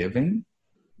forgiving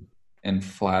and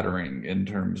flattering in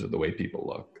terms of the way people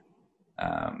look.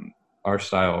 Our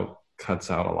style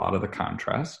cuts out a lot of the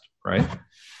contrast, right?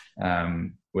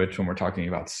 Which, when we're talking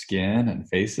about skin and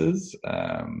faces,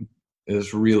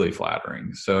 is really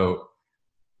flattering. So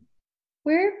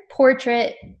we're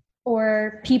portrait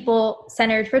or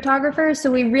people-centered photographers, so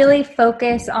we really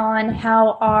focus on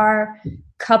how our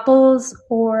couples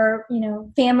or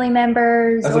family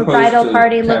members or bridal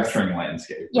party looks.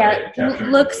 Landscape, yeah, right?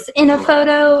 Looks in a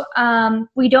photo.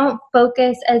 We don't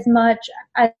focus as much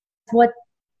as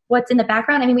what's in the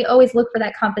background. I mean, we always look for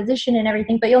that composition and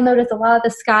everything, but you'll notice a lot of the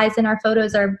skies in our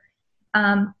photos are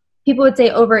people would say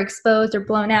overexposed or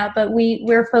blown out, but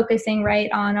we're focusing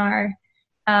right on our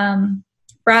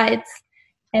brides.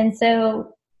 And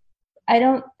so I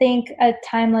don't think a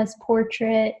timeless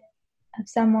portrait of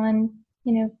someone,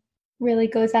 really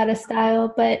goes out of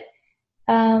style, but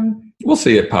we'll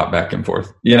see it pop back and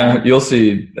forth. You'll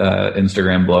see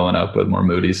Instagram blowing up with more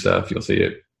moody stuff. You'll see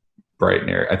it bright and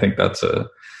airy. I think that's a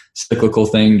cyclical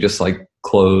thing, just like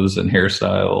clothes and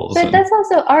hairstyles. But that's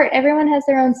also art. Everyone has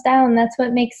their own style, and that's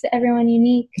what makes everyone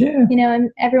unique. Yeah.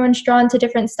 And everyone's drawn to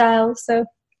different styles. So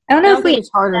I don't know if it's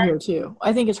harder here too.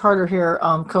 I think it's harder here,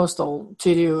 coastal,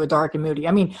 to do a dark and moody.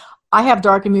 I mean, I have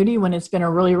dark and moody when it's been a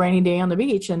really rainy day on the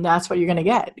beach, and that's what you're going to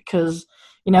get because,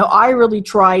 I really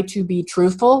try to be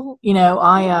truthful.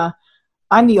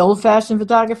 I'm the old-fashioned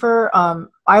photographer.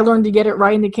 I learned to get it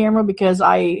right in the camera because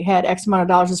I had X amount of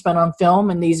dollars to spend on film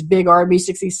and these big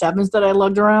RB67s that I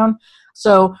lugged around.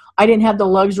 So I didn't have the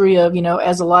luxury of,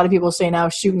 as a lot of people say now,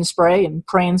 shoot and spray and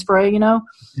pray and spray, You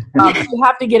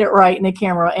have to get it right in the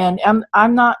camera. And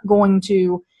I'm not going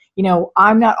to, you're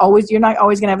not always going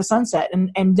to have a sunset.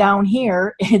 And down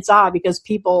here, it's odd because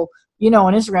people,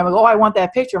 on Instagram, go, oh, I want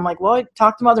that picture. I'm like, well,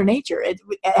 talk to Mother Nature. It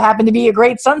happened to be a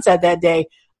great sunset that day.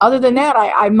 Other than that,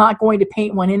 I'm not going to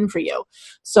paint one in for you.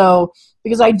 So,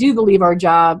 because I do believe our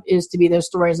job is to be the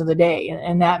stories of the day.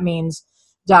 And that means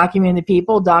documenting the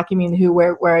people, documenting who,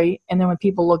 where, and then when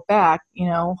people look back,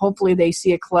 hopefully they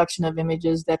see a collection of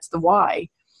images. That's the why.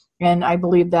 And I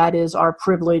believe that is our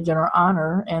privilege and our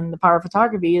honor. And the power of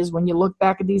photography is when you look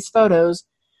back at these photos,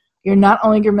 you're not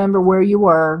only going to remember where you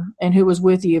were and who was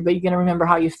with you, but you're going to remember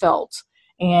how you felt.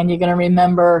 And you're going to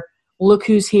remember, look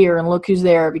who's here and look who's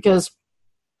there. Because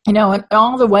in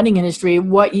all the wedding industry,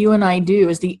 what you and I do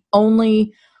is the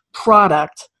only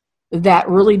product that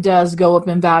really does go up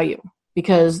in value.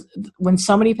 Because when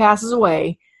somebody passes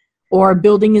away or a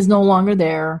building is no longer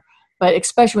there, but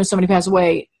especially when somebody passes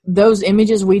away, those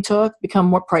images we took become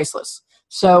more priceless.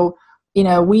 So,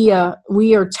 we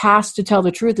are tasked to tell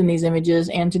the truth in these images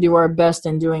and to do our best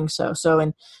in doing so.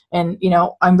 So,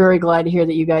 I'm very glad to hear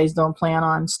that you guys don't plan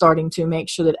on starting to make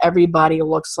sure that everybody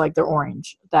looks like they're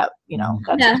orange. That,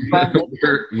 that's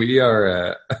we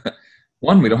are,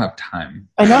 one, we don't have time.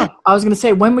 I know. I was going to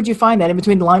say, when would you find that in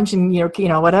between lunch and,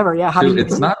 whatever? Yeah. How do you?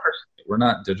 It's not, we're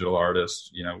not digital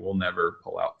artists. We'll never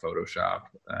pull out Photoshop.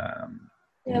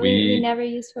 We never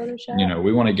use Photoshop.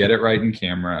 We want to get it right in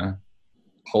camera,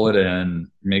 pull it in,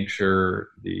 make sure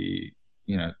the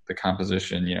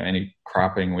composition, any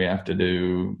cropping we have to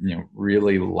do,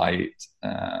 really light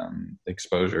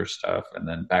exposure stuff, and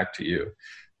then back to you.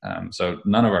 So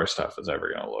none of our stuff is ever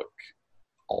going to look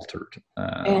altered.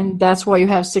 And that's why you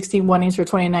have 16 weddings for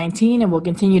 2019 and will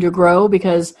continue to grow,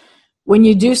 because when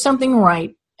you do something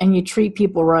right and you treat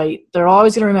people right, they're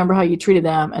always going to remember how you treated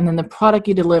them. And then the product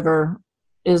you deliver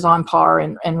is on par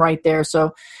and right there.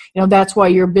 So, that's why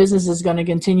your business is going to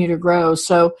continue to grow.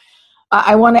 So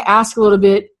I want to ask a little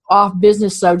bit off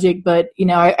business subject, but,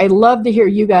 I love to hear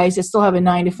you guys that still have a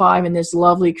 9-to-5 in this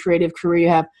lovely creative career you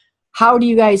have. How do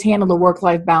you guys handle the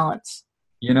work-life balance?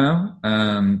 We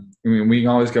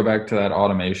always go back to that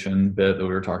automation bit that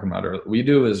we were talking about earlier. We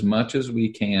do as much as we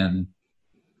can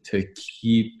to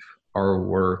keep our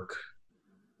work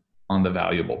on the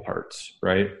valuable parts,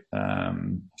 right?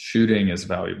 Shooting is a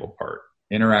valuable part.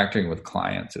 Interacting with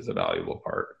clients is a valuable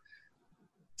part.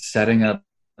 Setting up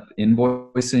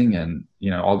invoicing and,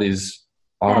 all these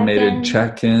automated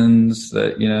check-ins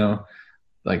that,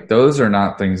 like those are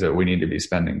not things that we need to be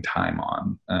spending time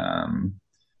on.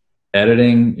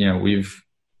 Editing, we've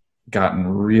gotten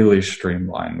really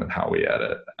streamlined with how we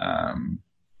edit.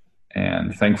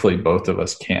 And thankfully both of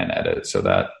us can edit, so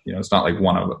that, it's not like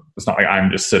it's not like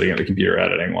I'm just sitting at the computer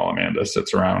editing while Amanda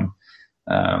sits around.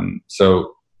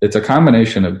 So it's a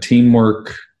combination of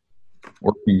teamwork,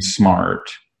 working smart,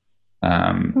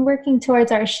 working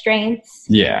towards our strengths.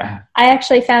 Yeah. I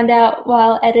actually found out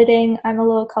while editing, I'm a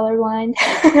little colorblind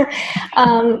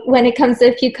when it comes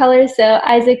to a few colors. So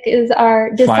Isaac is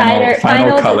our decider.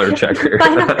 Final color checker.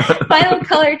 final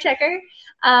color checker.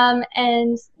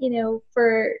 And,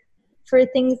 for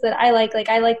things that I like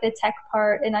the tech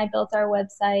part, and I built our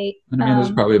website. And Amanda's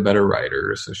probably a better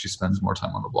writer, so she spends more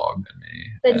time on the blog than me.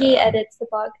 But he edits the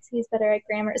blog because he's better at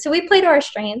grammar. So we play to our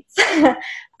strengths,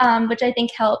 which I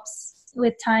think helps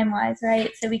with time-wise, right?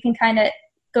 So we can kind of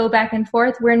go back and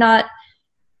forth. We're not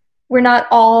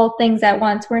all things at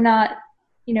once. We're not,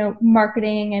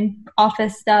 marketing and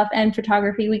office stuff and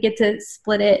photography. We get to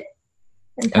split it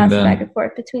and pass it back and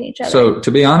forth between each other. So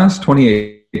to be honest,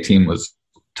 2018 was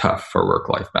tough for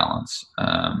work-life balance.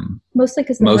 Mostly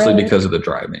because of the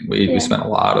driving. We spent a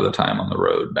lot of the time on the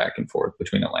road back and forth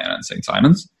between Atlanta and St.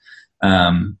 Simons.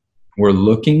 We're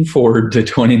looking forward to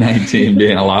 2019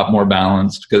 being a lot more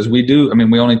balanced, because we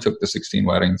only took the 16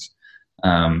 weddings.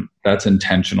 That's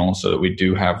intentional, so that we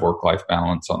do have work-life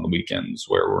balance on the weekends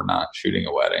where we're not shooting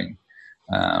a wedding.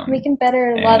 We can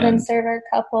better love and serve our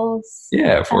couples.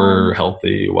 Yeah, if we're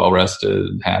healthy,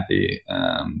 well-rested, happy.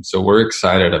 So we're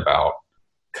excited about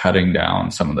cutting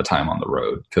down some of the time on the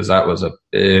road, because that was a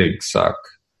big suck.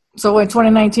 So in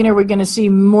 2019, are we going to see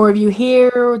more of you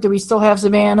here? Do we still have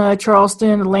Savannah,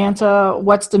 Charleston, Atlanta?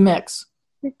 What's the mix?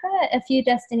 We've got a few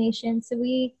destinations. So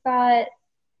we got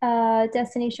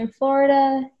destination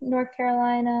Florida, North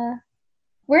Carolina.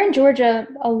 We're in Georgia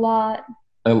a lot.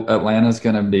 Atlanta's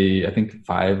going to be, I think,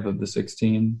 5 of the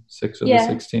 16, 6 of the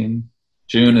 16.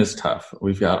 June is tough.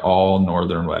 We've got all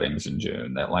northern weddings in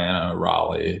June. Atlanta,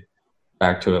 Raleigh,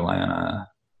 back to Atlanta.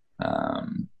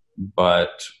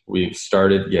 But we've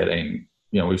started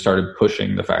we've started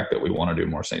pushing the fact that we want to do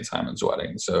more St. Simon's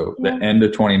weddings. So the end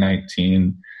of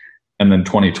 2019 and then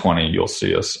 2020, you'll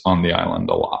see us on the island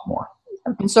a lot more.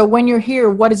 And so when you're here,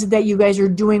 what is it that you guys are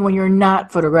doing when you're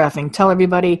not photographing? Tell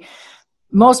everybody.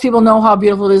 Most people know how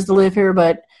beautiful it is to live here,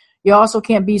 but you also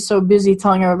can't be so busy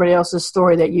telling everybody else's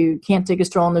story that you can't take a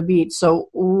stroll on the beach. So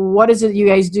what is it you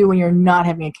guys do when you're not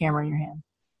having a camera in your hand?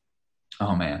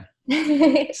 Oh, man.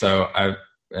 So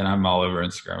I'm all over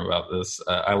Instagram about this.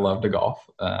 I love to golf.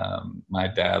 My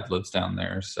dad lives down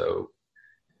there, so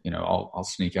I'll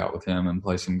sneak out with him and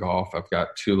play some golf. I've got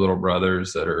 2 little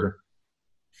brothers that are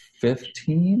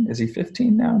 15. Is he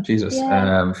 15 now? Jesus.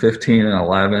 Yeah. 15 and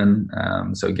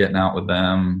 11. So getting out with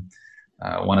them.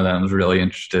 One of them is really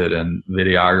interested in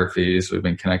videography, so we've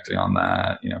been connecting on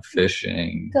that.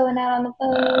 Fishing. Going out on the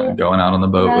boat. Going out on the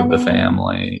boat running with the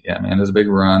family. Yeah, Amanda's a big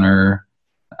runner.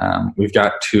 We've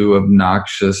got 2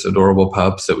 obnoxious, adorable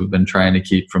pups that we've been trying to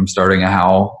keep from starting a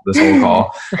howl this whole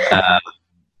call.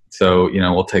 So,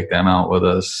 we'll take them out with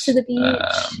us. To the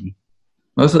beach.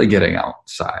 Mostly getting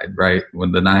outside, right?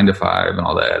 When the 9 to 5 and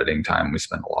all the editing time, we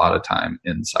spend a lot of time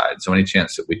inside. So any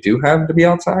chance that we do have to be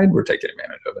outside, we're taking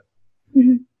advantage of it.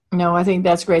 Mm-hmm. No, I think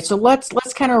that's great. So let's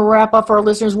kind of wrap up for our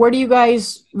listeners. Where do you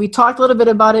guys, we talked a little bit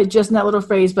about it just in that little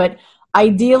phrase, but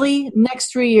ideally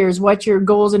next 3 years, what's your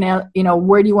goals and,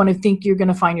 where do you want to think you're going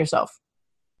to find yourself?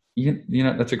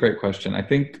 That's a great question. I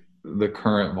think the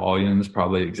current volume is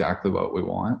probably exactly what we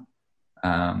want.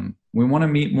 We want to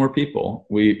meet more people.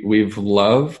 We've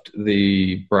loved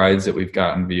the brides that we've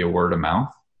gotten via word of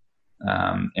mouth.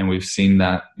 And we've seen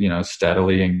that,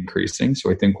 steadily increasing. So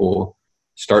I think we'll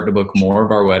start to book more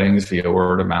of our weddings via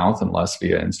word of mouth and less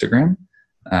via Instagram.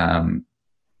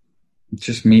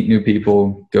 Just meet new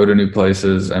people, go to new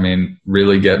places.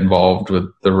 Really get involved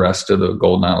with the rest of the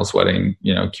Golden Isles wedding,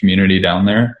 community down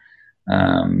there.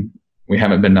 We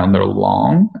haven't been down there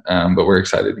long, but we're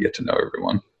excited to get to know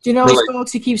everyone. Do you know,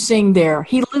 folks, he keeps saying there.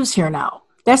 He lives here now.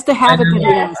 That's the habit that he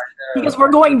has. Because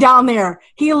we're going down there.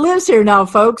 He lives here now,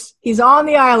 folks. He's on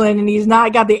the island, and he's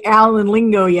not got the island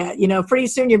lingo yet. Pretty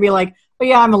soon you'll be like, oh,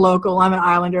 yeah, I'm a local. I'm an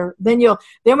islander. Then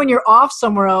when you're off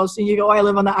somewhere else and you go, oh, I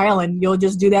live on the island, you'll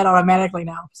just do that automatically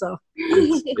now. So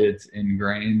it's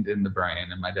ingrained in the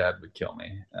brain, and my dad would kill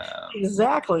me.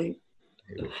 Exactly.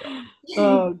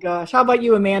 Oh gosh. How about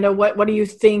you, Amanda? What do you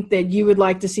think that you would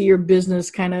like to see your business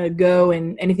kind of go,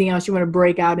 and anything else you want to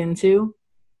break out into?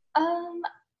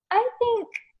 I think,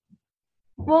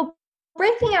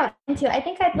 breaking out into, I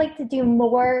think I'd like to do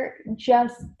more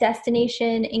just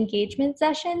destination engagement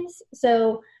sessions.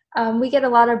 So we get a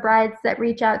lot of brides that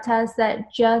reach out to us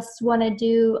that just want to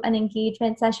do an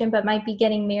engagement session but might be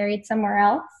getting married somewhere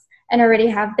else. and already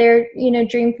have their,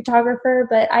 dream photographer.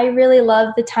 But I really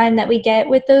love the time that we get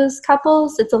with those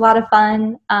couples. It's a lot of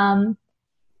fun.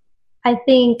 I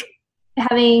think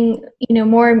having,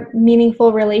 more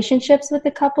meaningful relationships with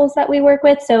the couples that we work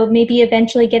with. So maybe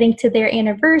eventually getting to their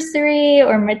anniversary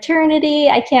or maternity.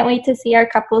 I can't wait to see our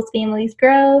couples' families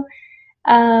grow.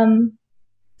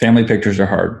 Family pictures are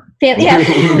hard.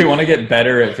 We want to get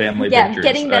better at family pictures. Yeah,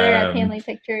 getting better at family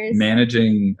pictures.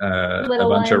 Managing a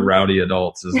bunch of rowdy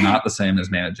adults is not the same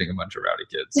as managing a bunch of rowdy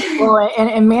kids. Well,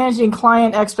 and managing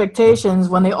client expectations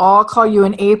when they all call you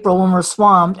in April when we're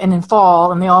swamped, and in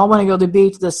fall, and they all want to go to the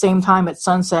beach at the same time at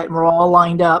sunset, and we're all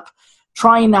lined up,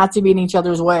 trying not to be in each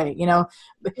other's way.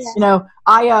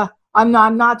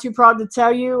 I'm not too proud to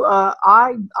tell you.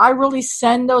 I really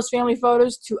send those family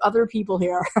photos to other people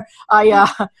here.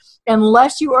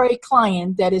 Unless you are a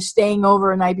client that is staying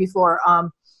over a night before,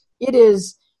 it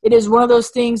is one of those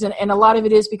things, and a lot of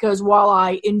it is because while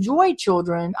I enjoy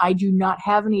children, I do not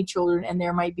have any children, and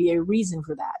there might be a reason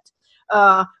for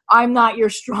that. I'm not your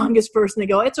strongest person to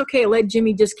go, it's okay, let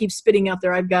Jimmy just keep spitting out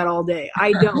there. I've got all day.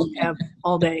 I don't have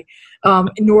all day,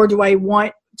 nor do I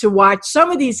want to watch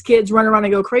some of these kids run around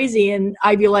and go crazy, and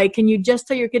I'd be like, can you just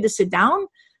tell your kid to sit down?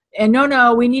 And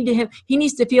no, he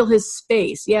needs to feel his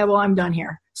space. Yeah, well, I'm done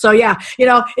here. So yeah,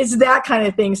 it's that kind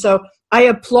of thing. So I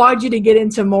applaud you to get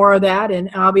into more of that, and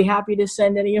I'll be happy to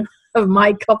send any of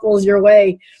my couples your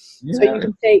way. Yeah. So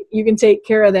you can take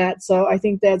care of that. So I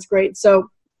think that's great. So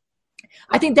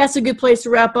I think that's a good place to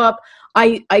wrap up.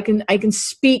 I can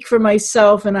speak for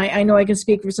myself, and I know I can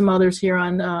speak for some others here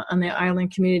on the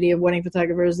island community of wedding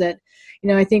photographers that,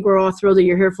 I think we're all thrilled that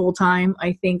you're here full time.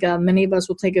 I think many of us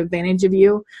will take advantage of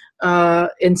you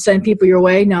and send people your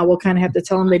way. Now we'll kind of have to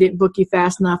tell them they didn't book you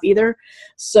fast enough either.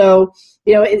 So,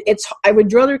 I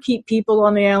would rather keep people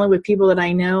on the island with people that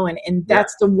I know, and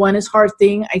that's the one hard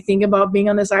thing I think about being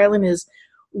on this island is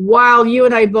while you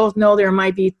and I both know there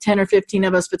might be 10 or 15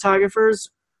 of us photographers,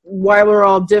 while we're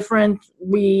all different,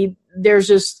 we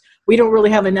don't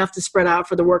really have enough to spread out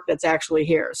for the work that's actually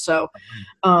here. So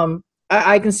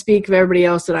I can speak for everybody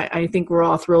else that I think we're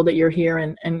all thrilled that you're here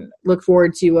and look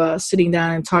forward to sitting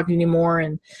down and talking to you more.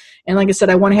 And like I said,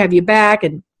 I want to have you back,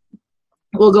 and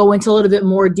we'll go into a little bit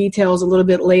more details a little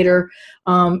bit later.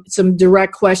 Some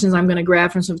direct questions I'm going to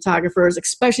grab from some photographers,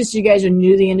 especially since you guys are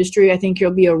new to the industry. I think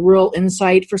you'll be a real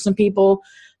insight for some people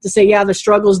to say, yeah, the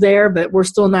struggle's there, but we're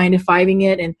still 9-to-5ing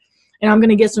it. And I'm going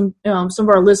to get some of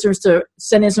our listeners to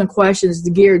send in some questions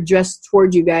geared just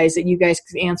towards you guys that you guys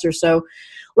can answer. So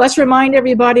let's remind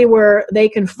everybody where they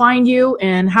can find you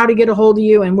and how to get a hold of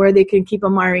you and where they can keep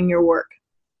admiring your work.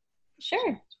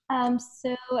 Sure.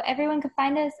 So everyone can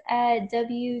find us at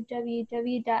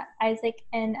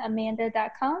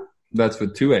www.isaacandamanda.com. That's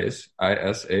with 2 A's,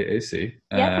 ISAAC.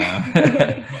 Yep.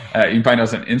 You can find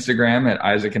us on Instagram at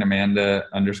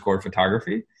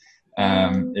IsaacandAmanda_photography.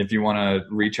 If you want to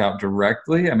reach out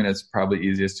directly, it's probably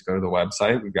easiest to go to the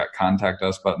website. We've got contact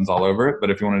us buttons all over it. But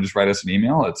if you want to just write us an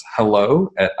email, it's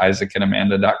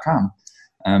hello@isaacandamanda.com.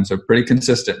 So pretty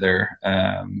consistent there.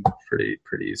 Pretty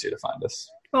easy to find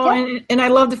us. Well, and I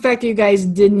love the fact that you guys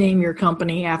did name your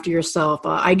company after yourself.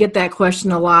 I get that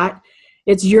question a lot.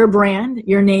 It's your brand.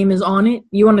 Your name is on it.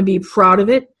 You want to be proud of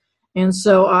it. And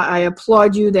so I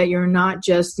applaud you that you're not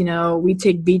just, we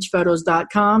take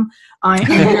beachphotos.com. I'm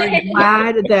very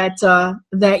glad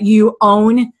that you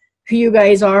own who you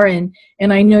guys are. And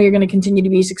I know you're going to continue to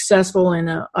be successful. And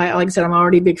like I said, I'm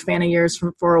already a big fan of yours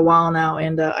for a while now.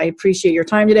 And I appreciate your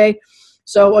time today.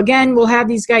 So again, we'll have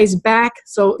these guys back.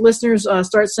 So listeners,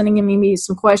 start sending me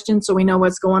some questions so we know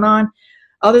what's going on.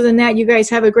 Other than that, you guys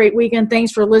have a great weekend.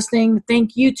 Thanks for listening.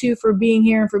 Thank you two for being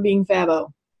here and for being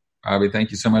Fabo. Robbie,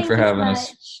 thank you so much for having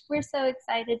us. We're so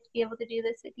excited to be able to do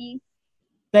this with you.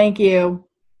 Thank you.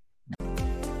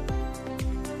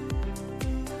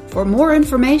 For more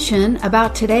information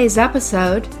about today's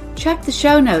episode, check the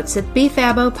show notes at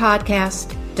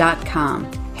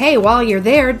bfabopodcast.com. Hey, while you're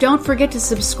there, don't forget to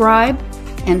subscribe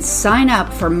and sign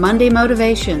up for Monday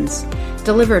Motivations,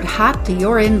 delivered hot to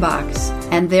your inbox.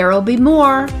 And there'll be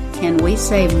more. Can we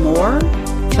say more?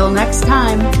 Till next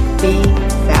time, be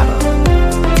Fabo.